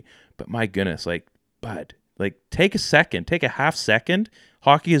opportunity. But my goodness, bud, take a second, take a 1/2 second.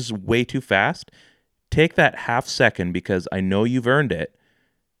 Hockey is way too fast. Take that 1/2 second, because I know you've earned it.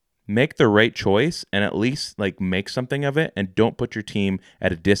 Make the right choice and at least make something of it, and don't put your team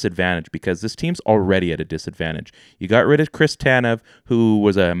at a disadvantage, because this team's already at a disadvantage. You got rid of Chris Tanev, who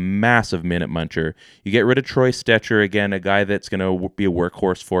was a massive minute muncher. You get rid of Troy Stecher, again, a guy that's going to be a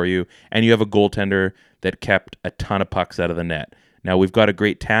workhorse for you, and you have a goaltender that kept a ton of pucks out of the net. Now, we've got a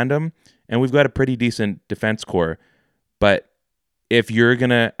great tandem, and we've got a pretty decent defense core, but if you're going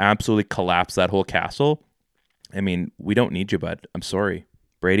to absolutely collapse that whole castle, I mean, we don't need you, bud. I'm sorry.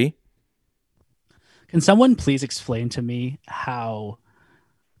 Brady? Can someone please explain to me how,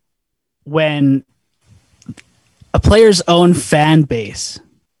 when a player's own fan base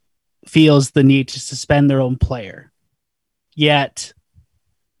feels the need to suspend their own player, yet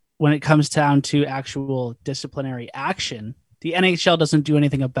when it comes down to actual disciplinary action, the NHL doesn't do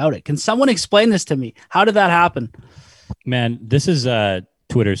anything about it? Can someone explain this to me? How did that happen? Man, this is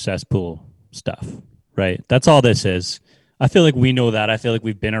Twitter cesspool stuff, right? That's all this is. I feel like we know that. I feel like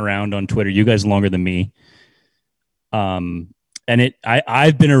we've been around on Twitter. You guys longer than me. And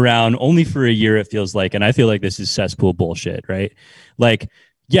I've been around only for a year, it feels like, and I feel like this is cesspool bullshit, right?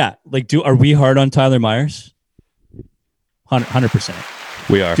 Yeah, like are we hard on Tyler Myers? 100%.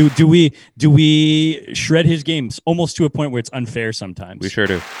 We are. Do we shred his games almost to a point where it's unfair sometimes? We sure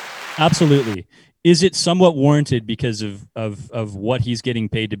do. Absolutely. Is it somewhat warranted because of what he's getting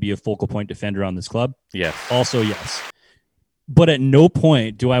paid to be a focal point defender on this club? Yes. Also, yes. But at no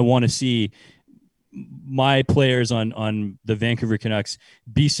point do I want to see my players on the Vancouver Canucks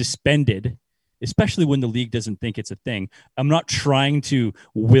be suspended, especially when the league doesn't think it's a thing. I'm not trying to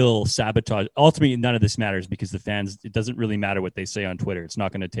will sabotage. Ultimately, none of this matters because the fans, it doesn't really matter what they say on Twitter. It's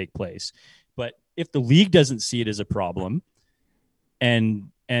not going to take place. But if the league doesn't see it as a problem,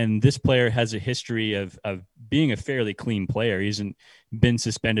 and this player has a history of being a fairly clean player, he hasn't been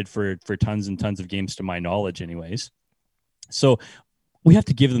suspended for tons and tons of games to my knowledge anyways. So we have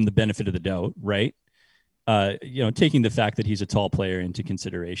to give them the benefit of the doubt, right? Taking the fact that he's a tall player into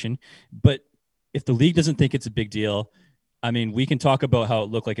consideration. But if the league doesn't think it's a big deal, I mean, we can talk about how it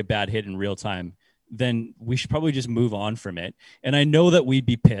looked like a bad hit in real time. Then we should probably just move on from it. And I know that we'd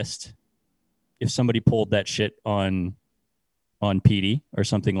be pissed if somebody pulled that shit on Petey or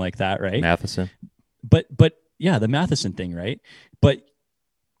something like that, right? Matheson. But yeah, the Matheson thing, right? But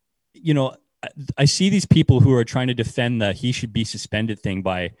I see these people who are trying to defend the he should be suspended thing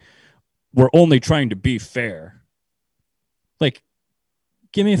by we're only trying to be fair. Like,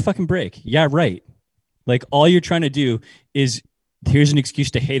 give me a fucking break. Yeah, right. Like, all you're trying to do is here's an excuse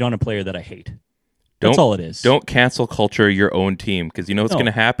to hate on a player that I hate. That's all it is. Don't cancel culture your own team because you know what's going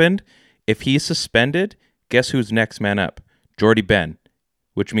to happen? If he's suspended, guess who's next man up? Jordy Ben,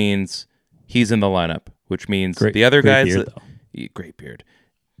 which means he's in the lineup, which means the other guys... Great beard.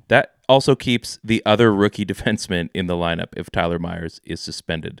 That also keeps the other rookie defenseman in the lineup if Tyler Myers is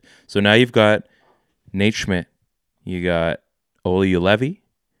suspended. So now you've got Nate Schmidt, you got Olli Juolevi,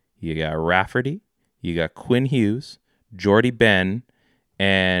 you got Rafferty, you got Quinn Hughes, Jordy Ben,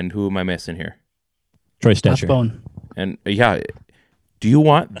 and who am I missing here? Troy Stetcher. Rathbone. And do you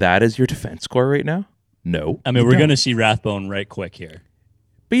want that as your defense score right now? No. I mean, we're going to see Rathbone right quick here.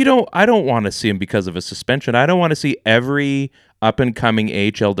 But I don't want to see him because of a suspension. I don't want to see every up-and-coming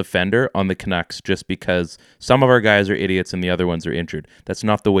AHL defender on the Canucks just because some of our guys are idiots and the other ones are injured. That's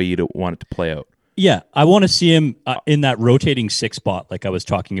not the way you want it to play out. Yeah, I want to see him in that rotating six spot like I was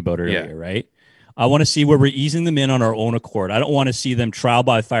talking about earlier, right? I want to see where we're easing them in on our own accord. I don't want to see them trial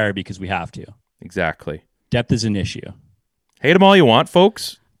by fire because we have to. Exactly. Depth is an issue. Hate him all you want,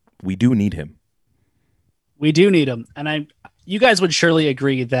 folks. We do need him. We do need him. And you guys would surely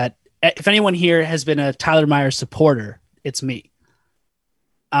agree that if anyone here has been a Tyler Myers supporter, it's me.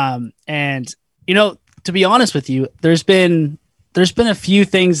 And to be honest with you, there's been a few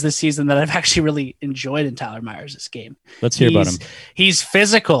things this season that I've actually really enjoyed in Tyler Myers' game. Let's hear about him. He's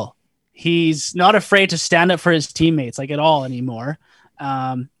physical. He's not afraid to stand up for his teammates like at all anymore.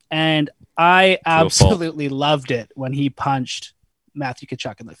 And I absolutely loved it when he punched Matthew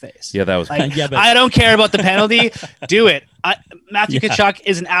Tkachuk in the face. Yeah, that was like, I don't care about the penalty. Do it. Matthew Tkachuk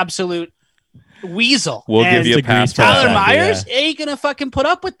is an absolute weasel. We'll give you a pass. Tyler Myers ain't gonna fucking put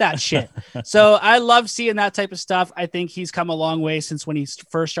up with that shit. So I love seeing that type of stuff. I think he's come a long way since when he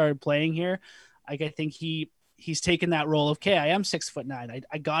first started playing here. Like, I think he's taken that role of, okay, I am 6'9".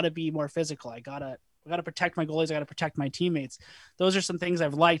 I gotta be more physical. I gotta protect my goalies. I gotta protect my teammates. Those are some things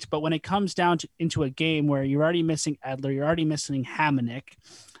I've liked. But when it comes down into a game where you're already missing Edler, you're already missing Hamonic,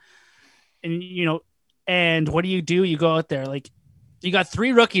 and what do? You go out there, like, you got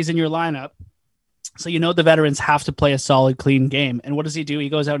 3 rookies in your lineup. So the veterans have to play a solid, clean game. And what does he do? He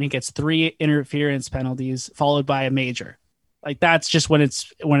goes out and he gets 3 interference penalties followed by a major. Like, that's just when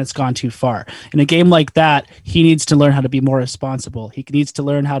it's gone too far. In a game like that, he needs to learn how to be more responsible. He needs to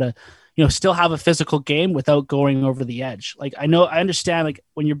learn how to, still have a physical game without going over the edge. Like, I understand, like,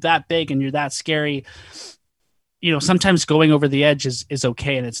 when you're that big and you're that scary, sometimes going over the edge is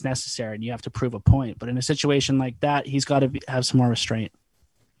okay and it's necessary and you have to prove a point. But in a situation like that, he's got to have some more restraint.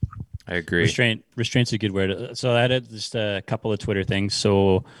 I agree. Restraint's a good word. So I had just a couple of Twitter things.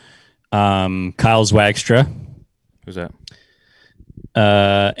 So Kyle Zwagstra. Who's that?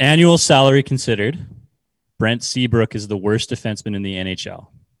 Annual salary considered, Brent Seabrook is the worst defenseman in the NHL.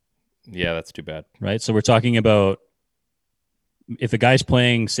 Yeah, that's too bad. Right? So we're talking about if a guy's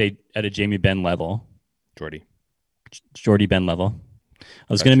playing, say, at a Jamie Benn level. Jordy Benn level.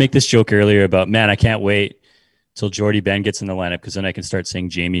 I was going to make this joke earlier about, man, I can't wait till Jordy Ben gets in the lineup because then I can start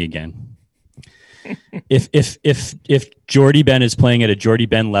saying Jamie again. If Jordy Ben is playing at a Jordy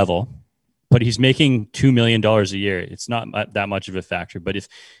Ben level, but he's making $2 million a year, it's not that much of a factor. But if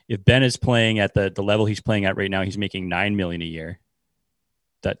Ben is playing at the level he's playing at right now, he's making $9 million a year.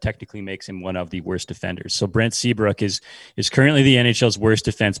 that technically makes him one of the worst defenders. So Brent Seabrook is currently the NHL's worst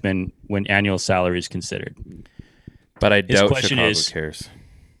defenseman when annual salary is considered. But I His doubt question Chicago is, cares.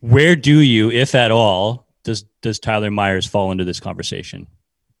 where do you, if at all, does Tyler Myers fall into this conversation?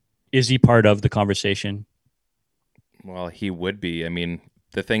 Is he part of the conversation? Well, he would be. I mean,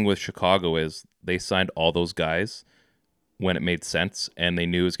 the thing with Chicago is they signed all those guys when it made sense, and they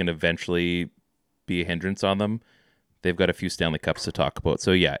knew it was going to eventually be a hindrance on them. They've got a few Stanley Cups to talk about.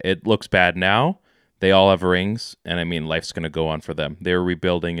 So, yeah, it looks bad now. They all have rings, and I mean, life's going to go on for them. They're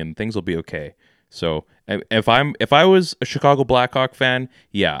rebuilding, and things will be okay. So, if I was a Chicago Blackhawk fan,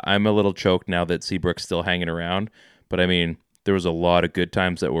 yeah, I'm a little choked now that Seabrook's still hanging around. But, I mean, there was a lot of good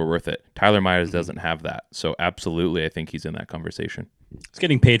times that were worth it. Tyler Myers doesn't have that. So, absolutely, I think he's in that conversation. He's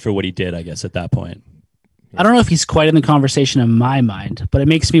getting paid for what he did, I guess, at that point. I don't know if he's quite in the conversation in my mind, but it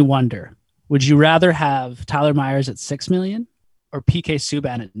makes me wonder, would you rather have Tyler Myers at $6 million or PK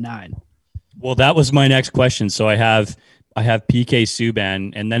Subban at $9 million? Well, that was my next question. So I have PK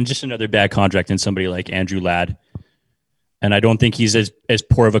Subban and then just another bad contract in somebody like Andrew Ladd. And I don't think he's as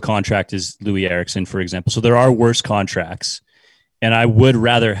poor of a contract as Louis Eriksson, for example. So there are worse contracts. And I would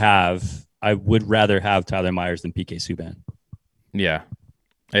rather have Tyler Myers than PK Subban. Yeah.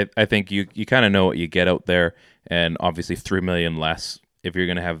 I think you kind of know what you get out there, and obviously $3 million less if you're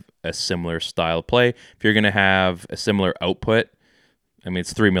going to have a similar style play. If you're going to have a similar output, I mean,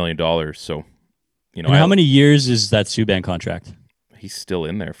 it's $3 million. So, you know, and how many years is that Subban contract? He's still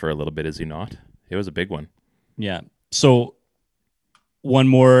in there for a little bit, is he not? It was a big one. Yeah. So one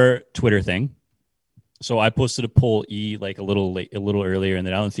more Twitter thing. So I posted a poll like a little earlier, and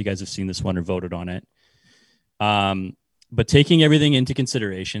then I don't know if you guys have seen this one or voted on it. But taking everything into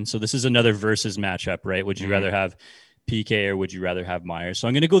consideration, so this is another versus matchup, right? Would you rather have PK or would you rather have Myers? So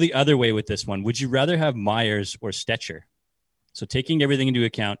I'm going to go the other way with this one. Would you rather have Myers or Stetcher? So taking everything into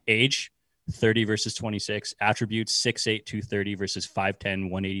account, age, 30 versus 26, attributes, 6'8", 230 versus 5'10",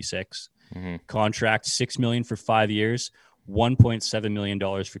 186. Contract, $6 million for 5 years, $1.7 million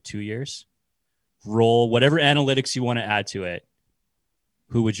for 2 years. Role, whatever analytics you want to add to it,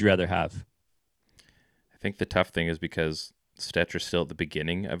 who would you rather have? I think the tough thing is because Stetcher's still at the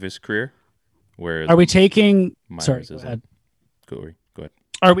beginning of his career. Whereas are we taking? Myers Sorry, isn't. go ahead. Go ahead.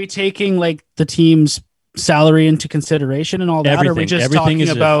 Are we taking like the team's salary into consideration and all that? Or are we just talking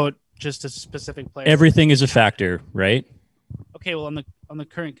about just a specific player? Everything is a factor, right? Okay, well, on the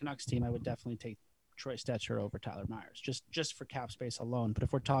current Canucks team, I would definitely take Troy Stetcher over Tyler Myers, just for cap space alone. But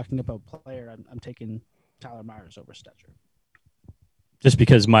if we're talking about player, I'm taking Tyler Myers over Stetcher. Just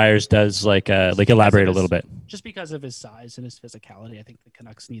because Myers does like elaborate a little bit. Just because of his size and his physicality, I think the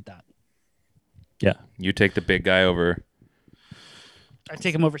Canucks need that. Yeah. You take the big guy over. I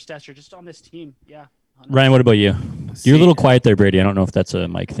take him over Stetcher just on this team. Yeah. 100%. Ryan, what about you? You're a little quiet there, Brady. I don't know if that's a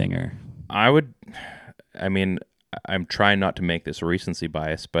mic thing or. I'm trying not to make this recency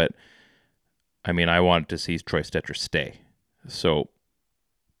bias, but I mean, I wanted to see Troy Stetcher stay. So,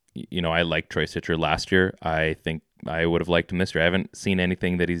 you know, I liked Troy Stetcher last year. I think I would have liked him this year. I haven't seen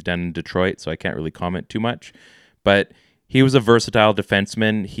anything that he's done in Detroit, so I can't really comment too much. But he was a versatile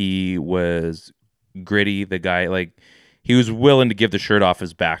defenseman. He was gritty. The guy, like, he was willing to give the shirt off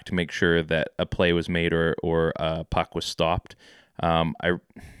his back to make sure that a play was made or a puck was stopped.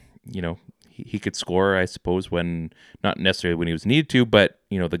 He could score, I suppose, when not necessarily when he was needed to, but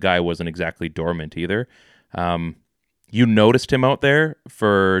you know, the guy wasn't exactly dormant either. You noticed him out there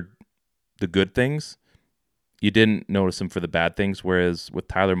for the good things. You didn't notice him for the bad things. Whereas with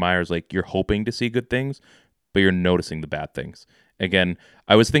Tyler Myers, like, you're hoping to see good things, but you're noticing the bad things. Again,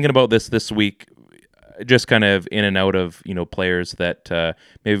 I was thinking about this week, just kind of in and out of, you know, players that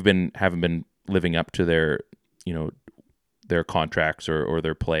maybe haven't been living up to their contracts or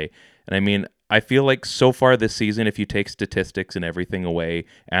their play. And I mean, I feel like so far this season, if you take statistics and everything away,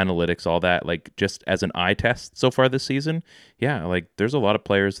 analytics, all that, like just as an eye test so far this season, yeah, like there's a lot of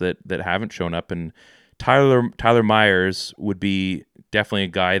players that haven't shown up, and Tyler Myers would be definitely a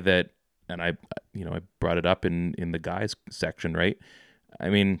guy that, and I brought it up in the guys section, right? I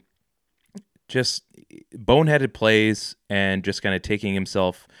mean, just boneheaded plays and just kind of taking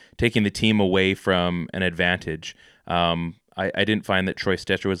the team away from an advantage. I didn't find that Troy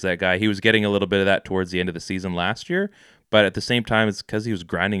Stetcher was that guy. He was getting a little bit of that towards the end of the season last year, but at the same time, it's because he was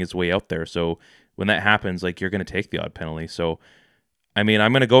grinding his way out there. So when that happens, like, you're going to take the odd penalty. So, I mean,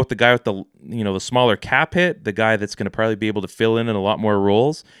 I'm going to go with the guy with the smaller cap hit, the guy that's going to probably be able to fill in a lot more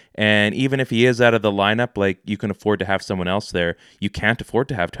roles. And even if he is out of the lineup, like, you can afford to have someone else there. You can't afford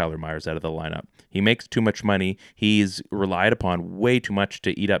to have Tyler Myers out of the lineup. He makes too much money. He's relied upon way too much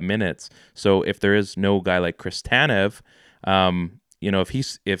to eat up minutes. So if there is no guy like Chris Tanev,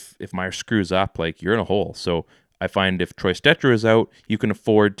 if Myers screws up, like, you're in a hole. So I find if Troy Stecher is out, you can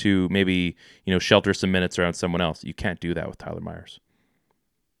afford to maybe, shelter some minutes around someone else. You can't do that with Tyler Myers.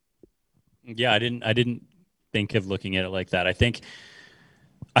 Yeah, I didn't think of looking at it like that. I think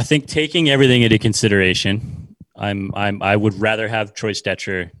taking everything into consideration, I would rather have Troy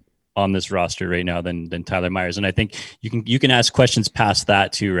Stecher on this roster right now than Tyler Myers. And I think you can ask questions past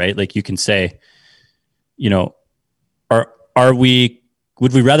that too, right? Like, you can say, would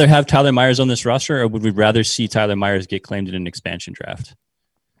we rather have Tyler Myers on this roster, or would we rather see Tyler Myers get claimed in an expansion draft?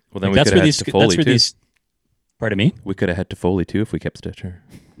 Well, then we could have had Toffoli too. Pardon me? We could have had Toffoli too if we kept Stecher.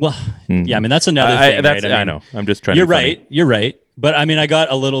 Well, yeah, I mean, that's another thing. Right? I know. I'm just trying You're to be funny. You're right. But I mean, I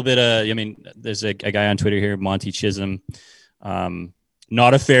got a little bit of, there's a guy on Twitter here, Monty Chisholm.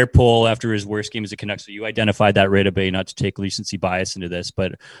 Not a fair poll after his worst game as a Canuck. So you identified that right away, not to take recency bias into this,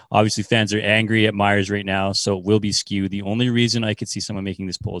 but obviously fans are angry at Myers right now, so it will be skewed. The only reason I could see someone making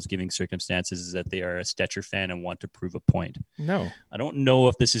this poll is giving circumstances is that they are a Stecher fan and want to prove a point. No. I don't know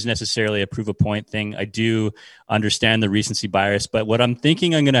if this is necessarily a prove a point thing. I do understand the recency bias, but what I'm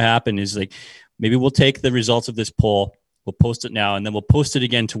thinking going to happen is, like, maybe we'll take the results of this poll, we'll post it now, and then we'll post it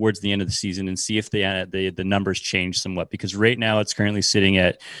again towards the end of the season and see if the numbers change somewhat. Because right now it's currently sitting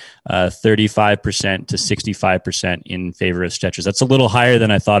at 35% to 65% in favor of Stecher. That's a little higher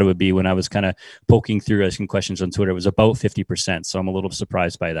than I thought it would be when I was kind of poking through asking questions on Twitter. It was about 50%, so I'm a little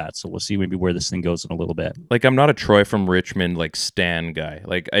surprised by that. So we'll see maybe where this thing goes in a little bit. Like, I'm not a Troy from Richmond, like, stan guy.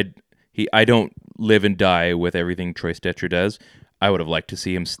 Like, I don't live and die with everything Troy Stecher does. I would have liked to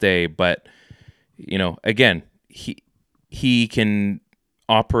see him stay, but again, he can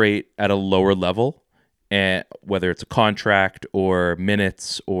operate at a lower level, and whether it's a contract or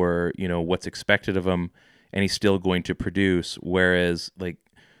minutes or, what's expected of him, and he's still going to produce. Whereas, like,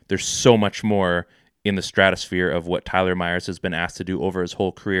 there's so much more in the stratosphere of what Tyler Myers has been asked to do over his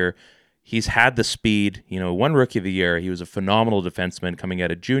whole career. He's had the speed, won Rookie of the Year. He was a phenomenal defenseman coming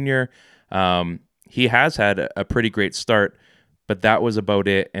out of junior. He has had a pretty great start, but that was about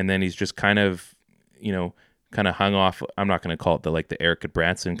it. And then he's just kind of hung off. I'm not going to call it the Eric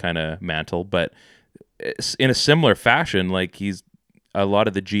Branson kind of mantle, but in a similar fashion, like, a lot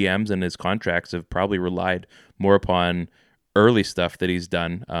of the GMs and his contracts have probably relied more upon early stuff that he's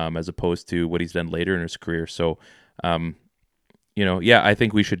done, as opposed to what he's done later in his career. So, I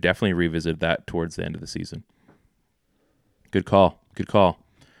think we should definitely revisit that towards the end of the season. Good call.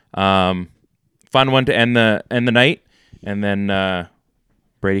 Fun one to end the night, and then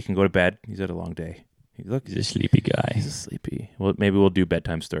Brady can go to bed. He's had a long day. He's a sleepy guy. He's a sleepy. Well, maybe we'll do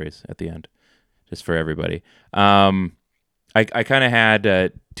bedtime stories at the end, just for everybody. I kind of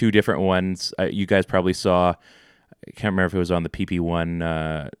had two different ones. You guys probably saw. I can't remember if it was on the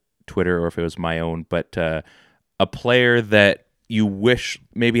PP1 Twitter or if it was my own, but a player that you wish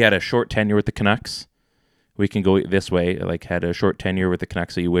maybe had a short tenure with the Canucks. We can go this way, like, had a short tenure with the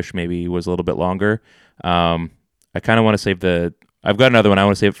Canucks that you wish maybe was a little bit longer. I kind of want to save I've got another one. I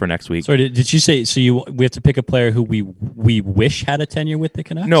want to save it for next week. Sorry, did you say we have to pick a player who we wish had a tenure with the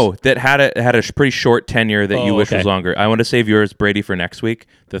Canucks? No, that had a pretty short tenure that you wish was longer. I want to save yours, Brady, for next week,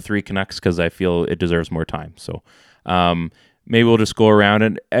 the 3 Canucks, because I feel it deserves more time. So maybe we'll just go around.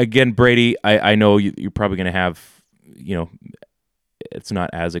 And again, Brady, I know you're probably going to have, it's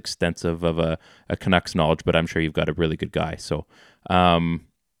not as extensive of a Canucks knowledge, but I'm sure you've got a really good guy. So I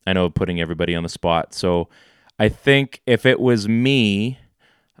know putting everybody on the spot. So I think if it was me,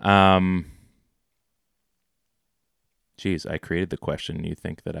 I created the question. You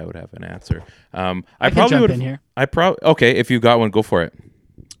think that I would have an answer? I probably would. In here. Okay. If you got one, go for it.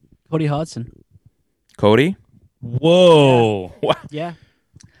 Cody Hodgson. Cody. Whoa. Yeah.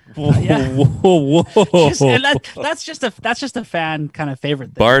 Whoa. That's just a fan kind of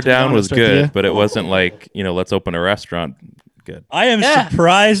favorite thing. Bar down was good, but it wasn't like, let's open a restaurant. Good. I am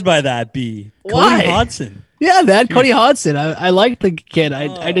surprised by that, B. Why? Cody Hodgson. Yeah, man, Cody Hodgson. I liked the kid.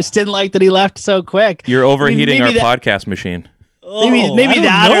 I just didn't like that he left so quick. You're overheating our podcast machine. Maybe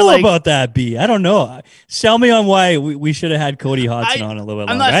I don't know about that, B. I don't know. Sell me on why we should have had Cody Hodgson on a little bit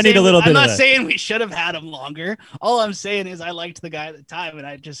longer. I need a little bit of that. I'm not saying we should have had him longer. All I'm saying is I liked the guy at the time, and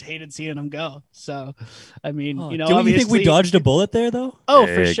I just hated seeing him go. So, I mean, do you think we dodged a bullet there, though? Oh,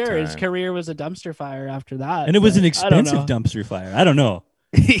 for sure. Time. His career was a dumpster fire after that. And it was an expensive dumpster fire. I don't know.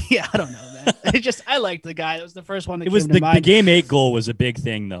 Yeah, I don't know, man. I liked the guy. That was the first one that came to mind. The Game 8 goal was a big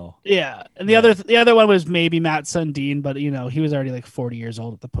thing, though. Yeah, and the other one was maybe Matt Sundin, but he was already like 40 years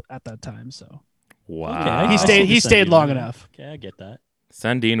old at that time. So wow, okay, he stayed long enough. Okay, I get that.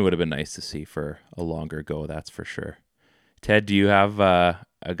 Sundin would have been nice to see for a longer go. That's for sure. Ted, do you have a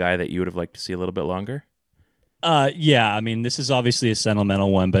guy that you would have liked to see a little bit longer? Yeah, I mean, this is obviously a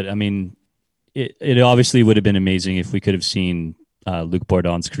sentimental one, but I mean, it obviously would have been amazing if we could have seen Luc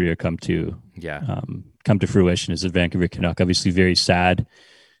Bourdon's career come to fruition as a Vancouver Canuck. Obviously, very sad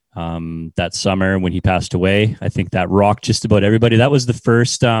that summer when he passed away. I think that rocked just about everybody. That was the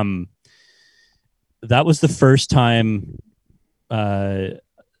first. That was the first time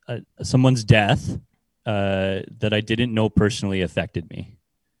someone's death that I didn't know personally affected me.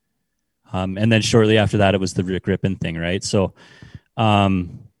 And then shortly after that, it was the Rick Rippon thing, right? So, who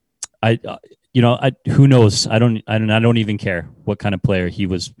knows? I don't even care what kind of player he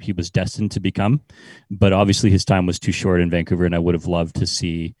was destined to become, but obviously his time was too short in Vancouver, and I would have loved to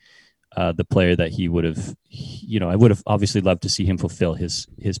see the player that he would have. I would have obviously loved to see him fulfill his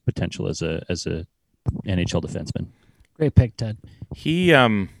potential as a NHL defenseman. Great pick, Ted. He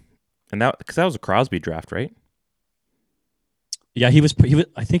and that because that was a Crosby draft, right? Yeah, he was.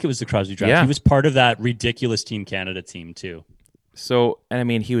 I think it was the Crosby draft. Yeah. He was part of that ridiculous Team Canada team too. So, and I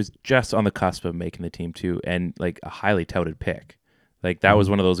mean, he was just on the cusp of making the team too, and like a highly touted pick. Like that was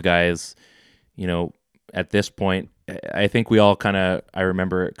one of those guys, at this point, I think we all I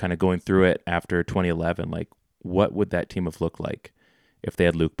remember kind of going through it after 2011. Like, what would that team have looked like if they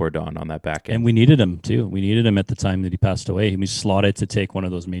had Luc Bourdon on that back end? And we needed him too. We needed him at the time that he passed away. He was slotted to take one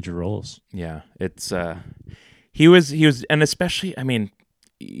of those major roles. Yeah, it's he was, and especially, I mean,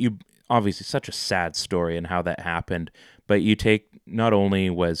 you obviously such a sad story and how that happened. But you take, not only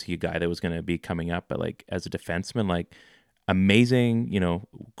was he a guy that was going to be coming up, but like as a defenseman, like amazing,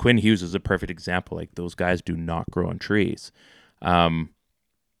 Quinn Hughes is a perfect example. Like those guys do not grow on trees. They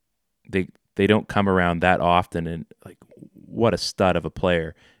don't come around that often, and like what a stud of a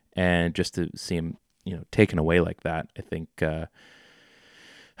player. And just to see him, taken away like that, I think it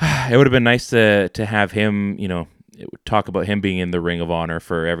would have been nice to have him, talk about him being in the Ring of Honor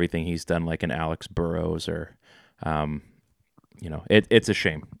for everything he's done, like an Alex Burrows or, it's a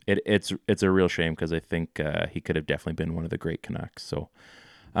shame. It's a real shame because I think he could have definitely been one of the great Canucks. So,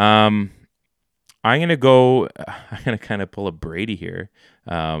 I'm gonna kind of pull a Brady here.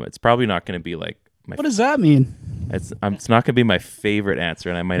 It's probably not gonna be like my. What does that mean? It's not gonna be my favorite answer,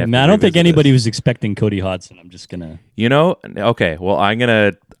 and I might have. I don't think anybody was expecting Cody Hodgson. I'm just gonna. Okay. Well, I'm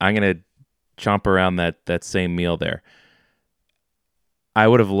gonna chomp around that same meal there. I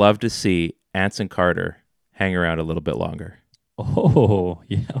would have loved to see Anson Carter hang around a little bit longer. Oh,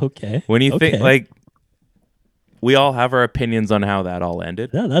 yeah, okay. When you think, like, we all have our opinions on how that all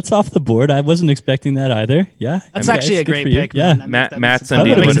ended. Yeah, that's off the board. I wasn't expecting that either. Yeah. That's actually a great pick. Yeah. Matt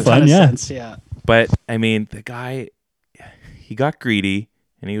Sundin would have been fun, yeah. Yeah. But, I mean, the guy, he got greedy,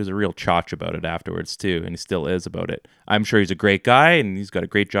 and he was a real chotch about it afterwards, too, and he still is about it. I'm sure he's a great guy, and he's got a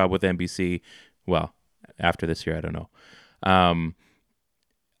great job with NBC. Well, after this year, I don't know.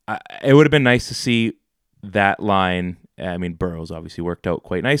 It would have been nice to see that line. I mean, Burrows obviously worked out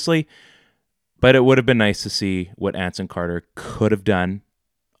quite nicely, but it would have been nice to see what Anson Carter could have done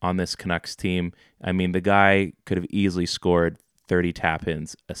on this Canucks team. I mean, the guy could have easily scored 30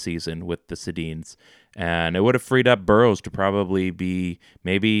 tap-ins a season with the Sedins, and it would have freed up Burrows to probably be,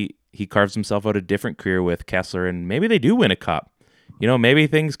 maybe he carves himself out a different career with Kessler, and maybe they do win a cup. Maybe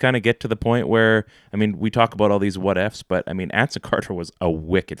things kind of get to the point where, I mean, we talk about all these what ifs, but I mean, Anson Carter was a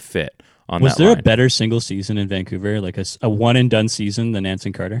wicked fit on that line. Was there a better single season in Vancouver, like a one and done season than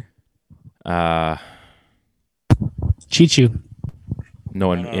Anson Carter? Chichu.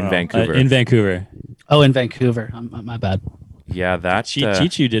 No, in Vancouver. In Vancouver. Oh, in Vancouver. My bad. Yeah, that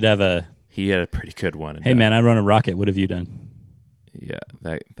Chichu did have he had a pretty good one. Hey man, I run a rocket. What have you done? Yeah,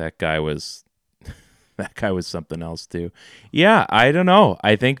 that guy was that guy was something else too. Yeah, I don't know.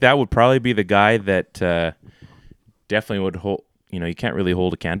 I think that would probably be the guy that definitely would hold. You can't really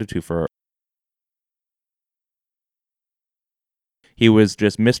hold a candle to for. He was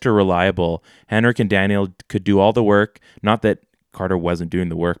just Mr. Reliable. Henrik and Daniel could do all the work. Not that Carter wasn't doing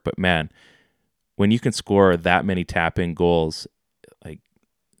the work, but man, when you can score that many tap-in goals, like,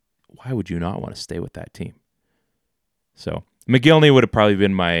 why would you not want to stay with that team? So McGillney would have probably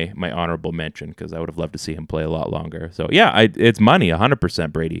been my honorable mention because I would have loved to see him play a lot longer. So yeah, it's money,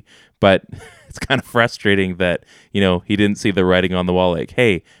 100% Brady. But it's kind of frustrating that, he didn't see the writing on the wall. Like,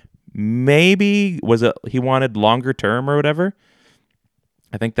 hey, maybe he wanted longer term or whatever.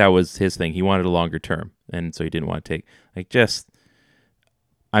 I think that was his thing. He wanted a longer term, and so he didn't want to take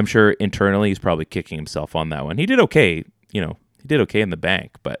I'm sure internally he's probably kicking himself on that one. He did okay, he did okay in the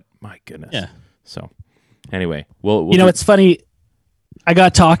bank, but my goodness. Yeah. So anyway, we'll it's funny. I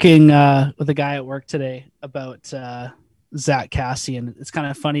got talking with a guy at work today about Zach Cassidy, and it's kind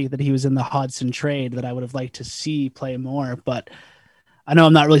of funny that he was in the Hodgson trade that I would have liked to see play more. But I know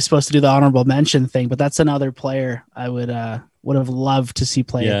I'm not really supposed to do the honorable mention thing, but that's another player I would have loved to see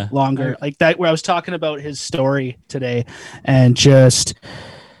play longer. Like that, where I was talking about his story today, and just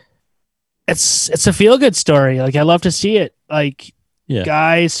it's a feel good story. Like I love to see it. Like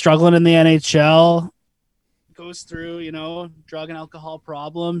guys struggling in the NHL, goes through, drug and alcohol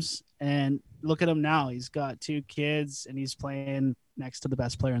problems, and look at him now. He's got 2 kids and he's playing next to the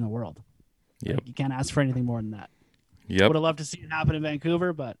best player in the world. Yep. Like, you can't ask for anything more than that. Yep. Would have loved to see it happen in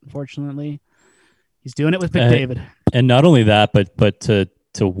Vancouver, but unfortunately he's doing it with McDavid. And not only that, but to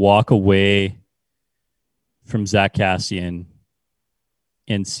walk away from Zach Kassian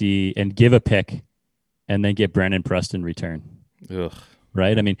and give a pick and then get Brandon Prust in return. Ugh.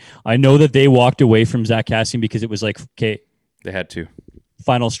 Right? I mean, I know that they walked away from Zach Kassian because it was like, okay, they had to.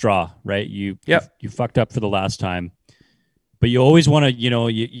 Final straw, right? You fucked up for the last time. But you always want to, you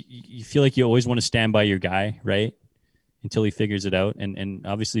feel like you always want to stand by your guy, right? Until he figures it out. And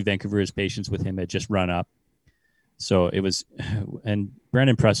obviously Vancouver's patience with him had just run up. So it was, and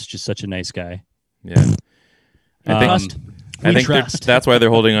Brandon Prust is just such a nice guy. Yeah. I think that's why they're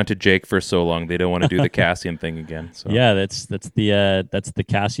holding on to Jake for so long. They don't want to do the Kassian thing again. So yeah, that's the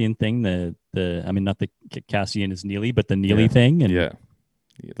Kassian thing. I mean, not the Kassian is Neely, but the Neely thing. And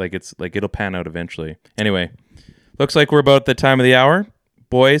like it'll pan out eventually. Anyway, looks like we're about the time of the hour,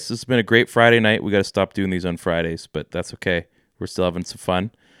 boys. This has been a great Friday night. We got to stop doing these on Fridays, but that's okay. We're still having some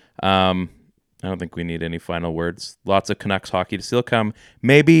fun. I don't think we need any final words. Lots of Canucks hockey to still come.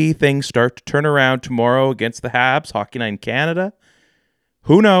 Maybe things start to turn around tomorrow against the Habs, Hockey Night in Canada.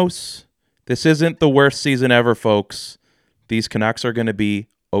 Who knows? This isn't the worst season ever, folks. These Canucks are going to be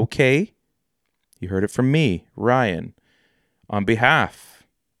okay. You heard it from me, Ryan. On behalf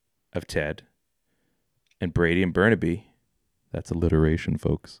of Ted and Brady and Burnaby, that's alliteration,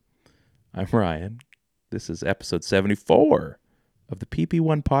 folks. I'm Ryan. This is episode 74 of the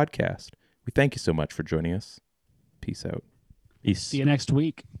PP1 podcast. We thank you so much for joining us. Peace out. Peace. See you next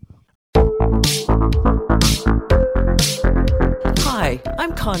week. Hi,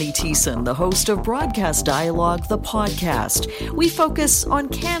 I'm Connie Thiessen, the host of Broadcast Dialogue, the podcast. We focus on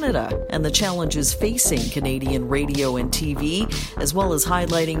Canada and the challenges facing Canadian radio and TV, as well as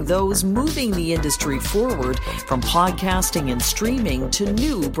highlighting those moving the industry forward from podcasting and streaming to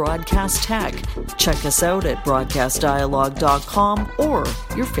new broadcast tech. Check us out at broadcastdialogue.com or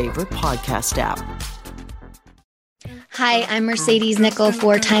your favorite podcast app. Hi, I'm Mercedes Nichol,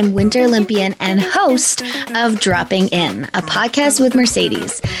 4-time Winter Olympian and host of Dropping In, a podcast with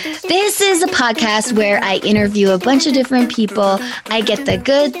Mercedes. This is a podcast where I interview a bunch of different people. I get the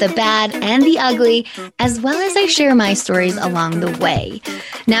good, the bad, and the ugly, as well as I share my stories along the way.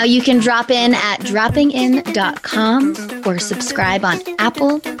 Now you can drop in at droppingin.com or subscribe on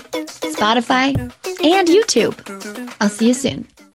Apple, Spotify, and YouTube. I'll see you soon.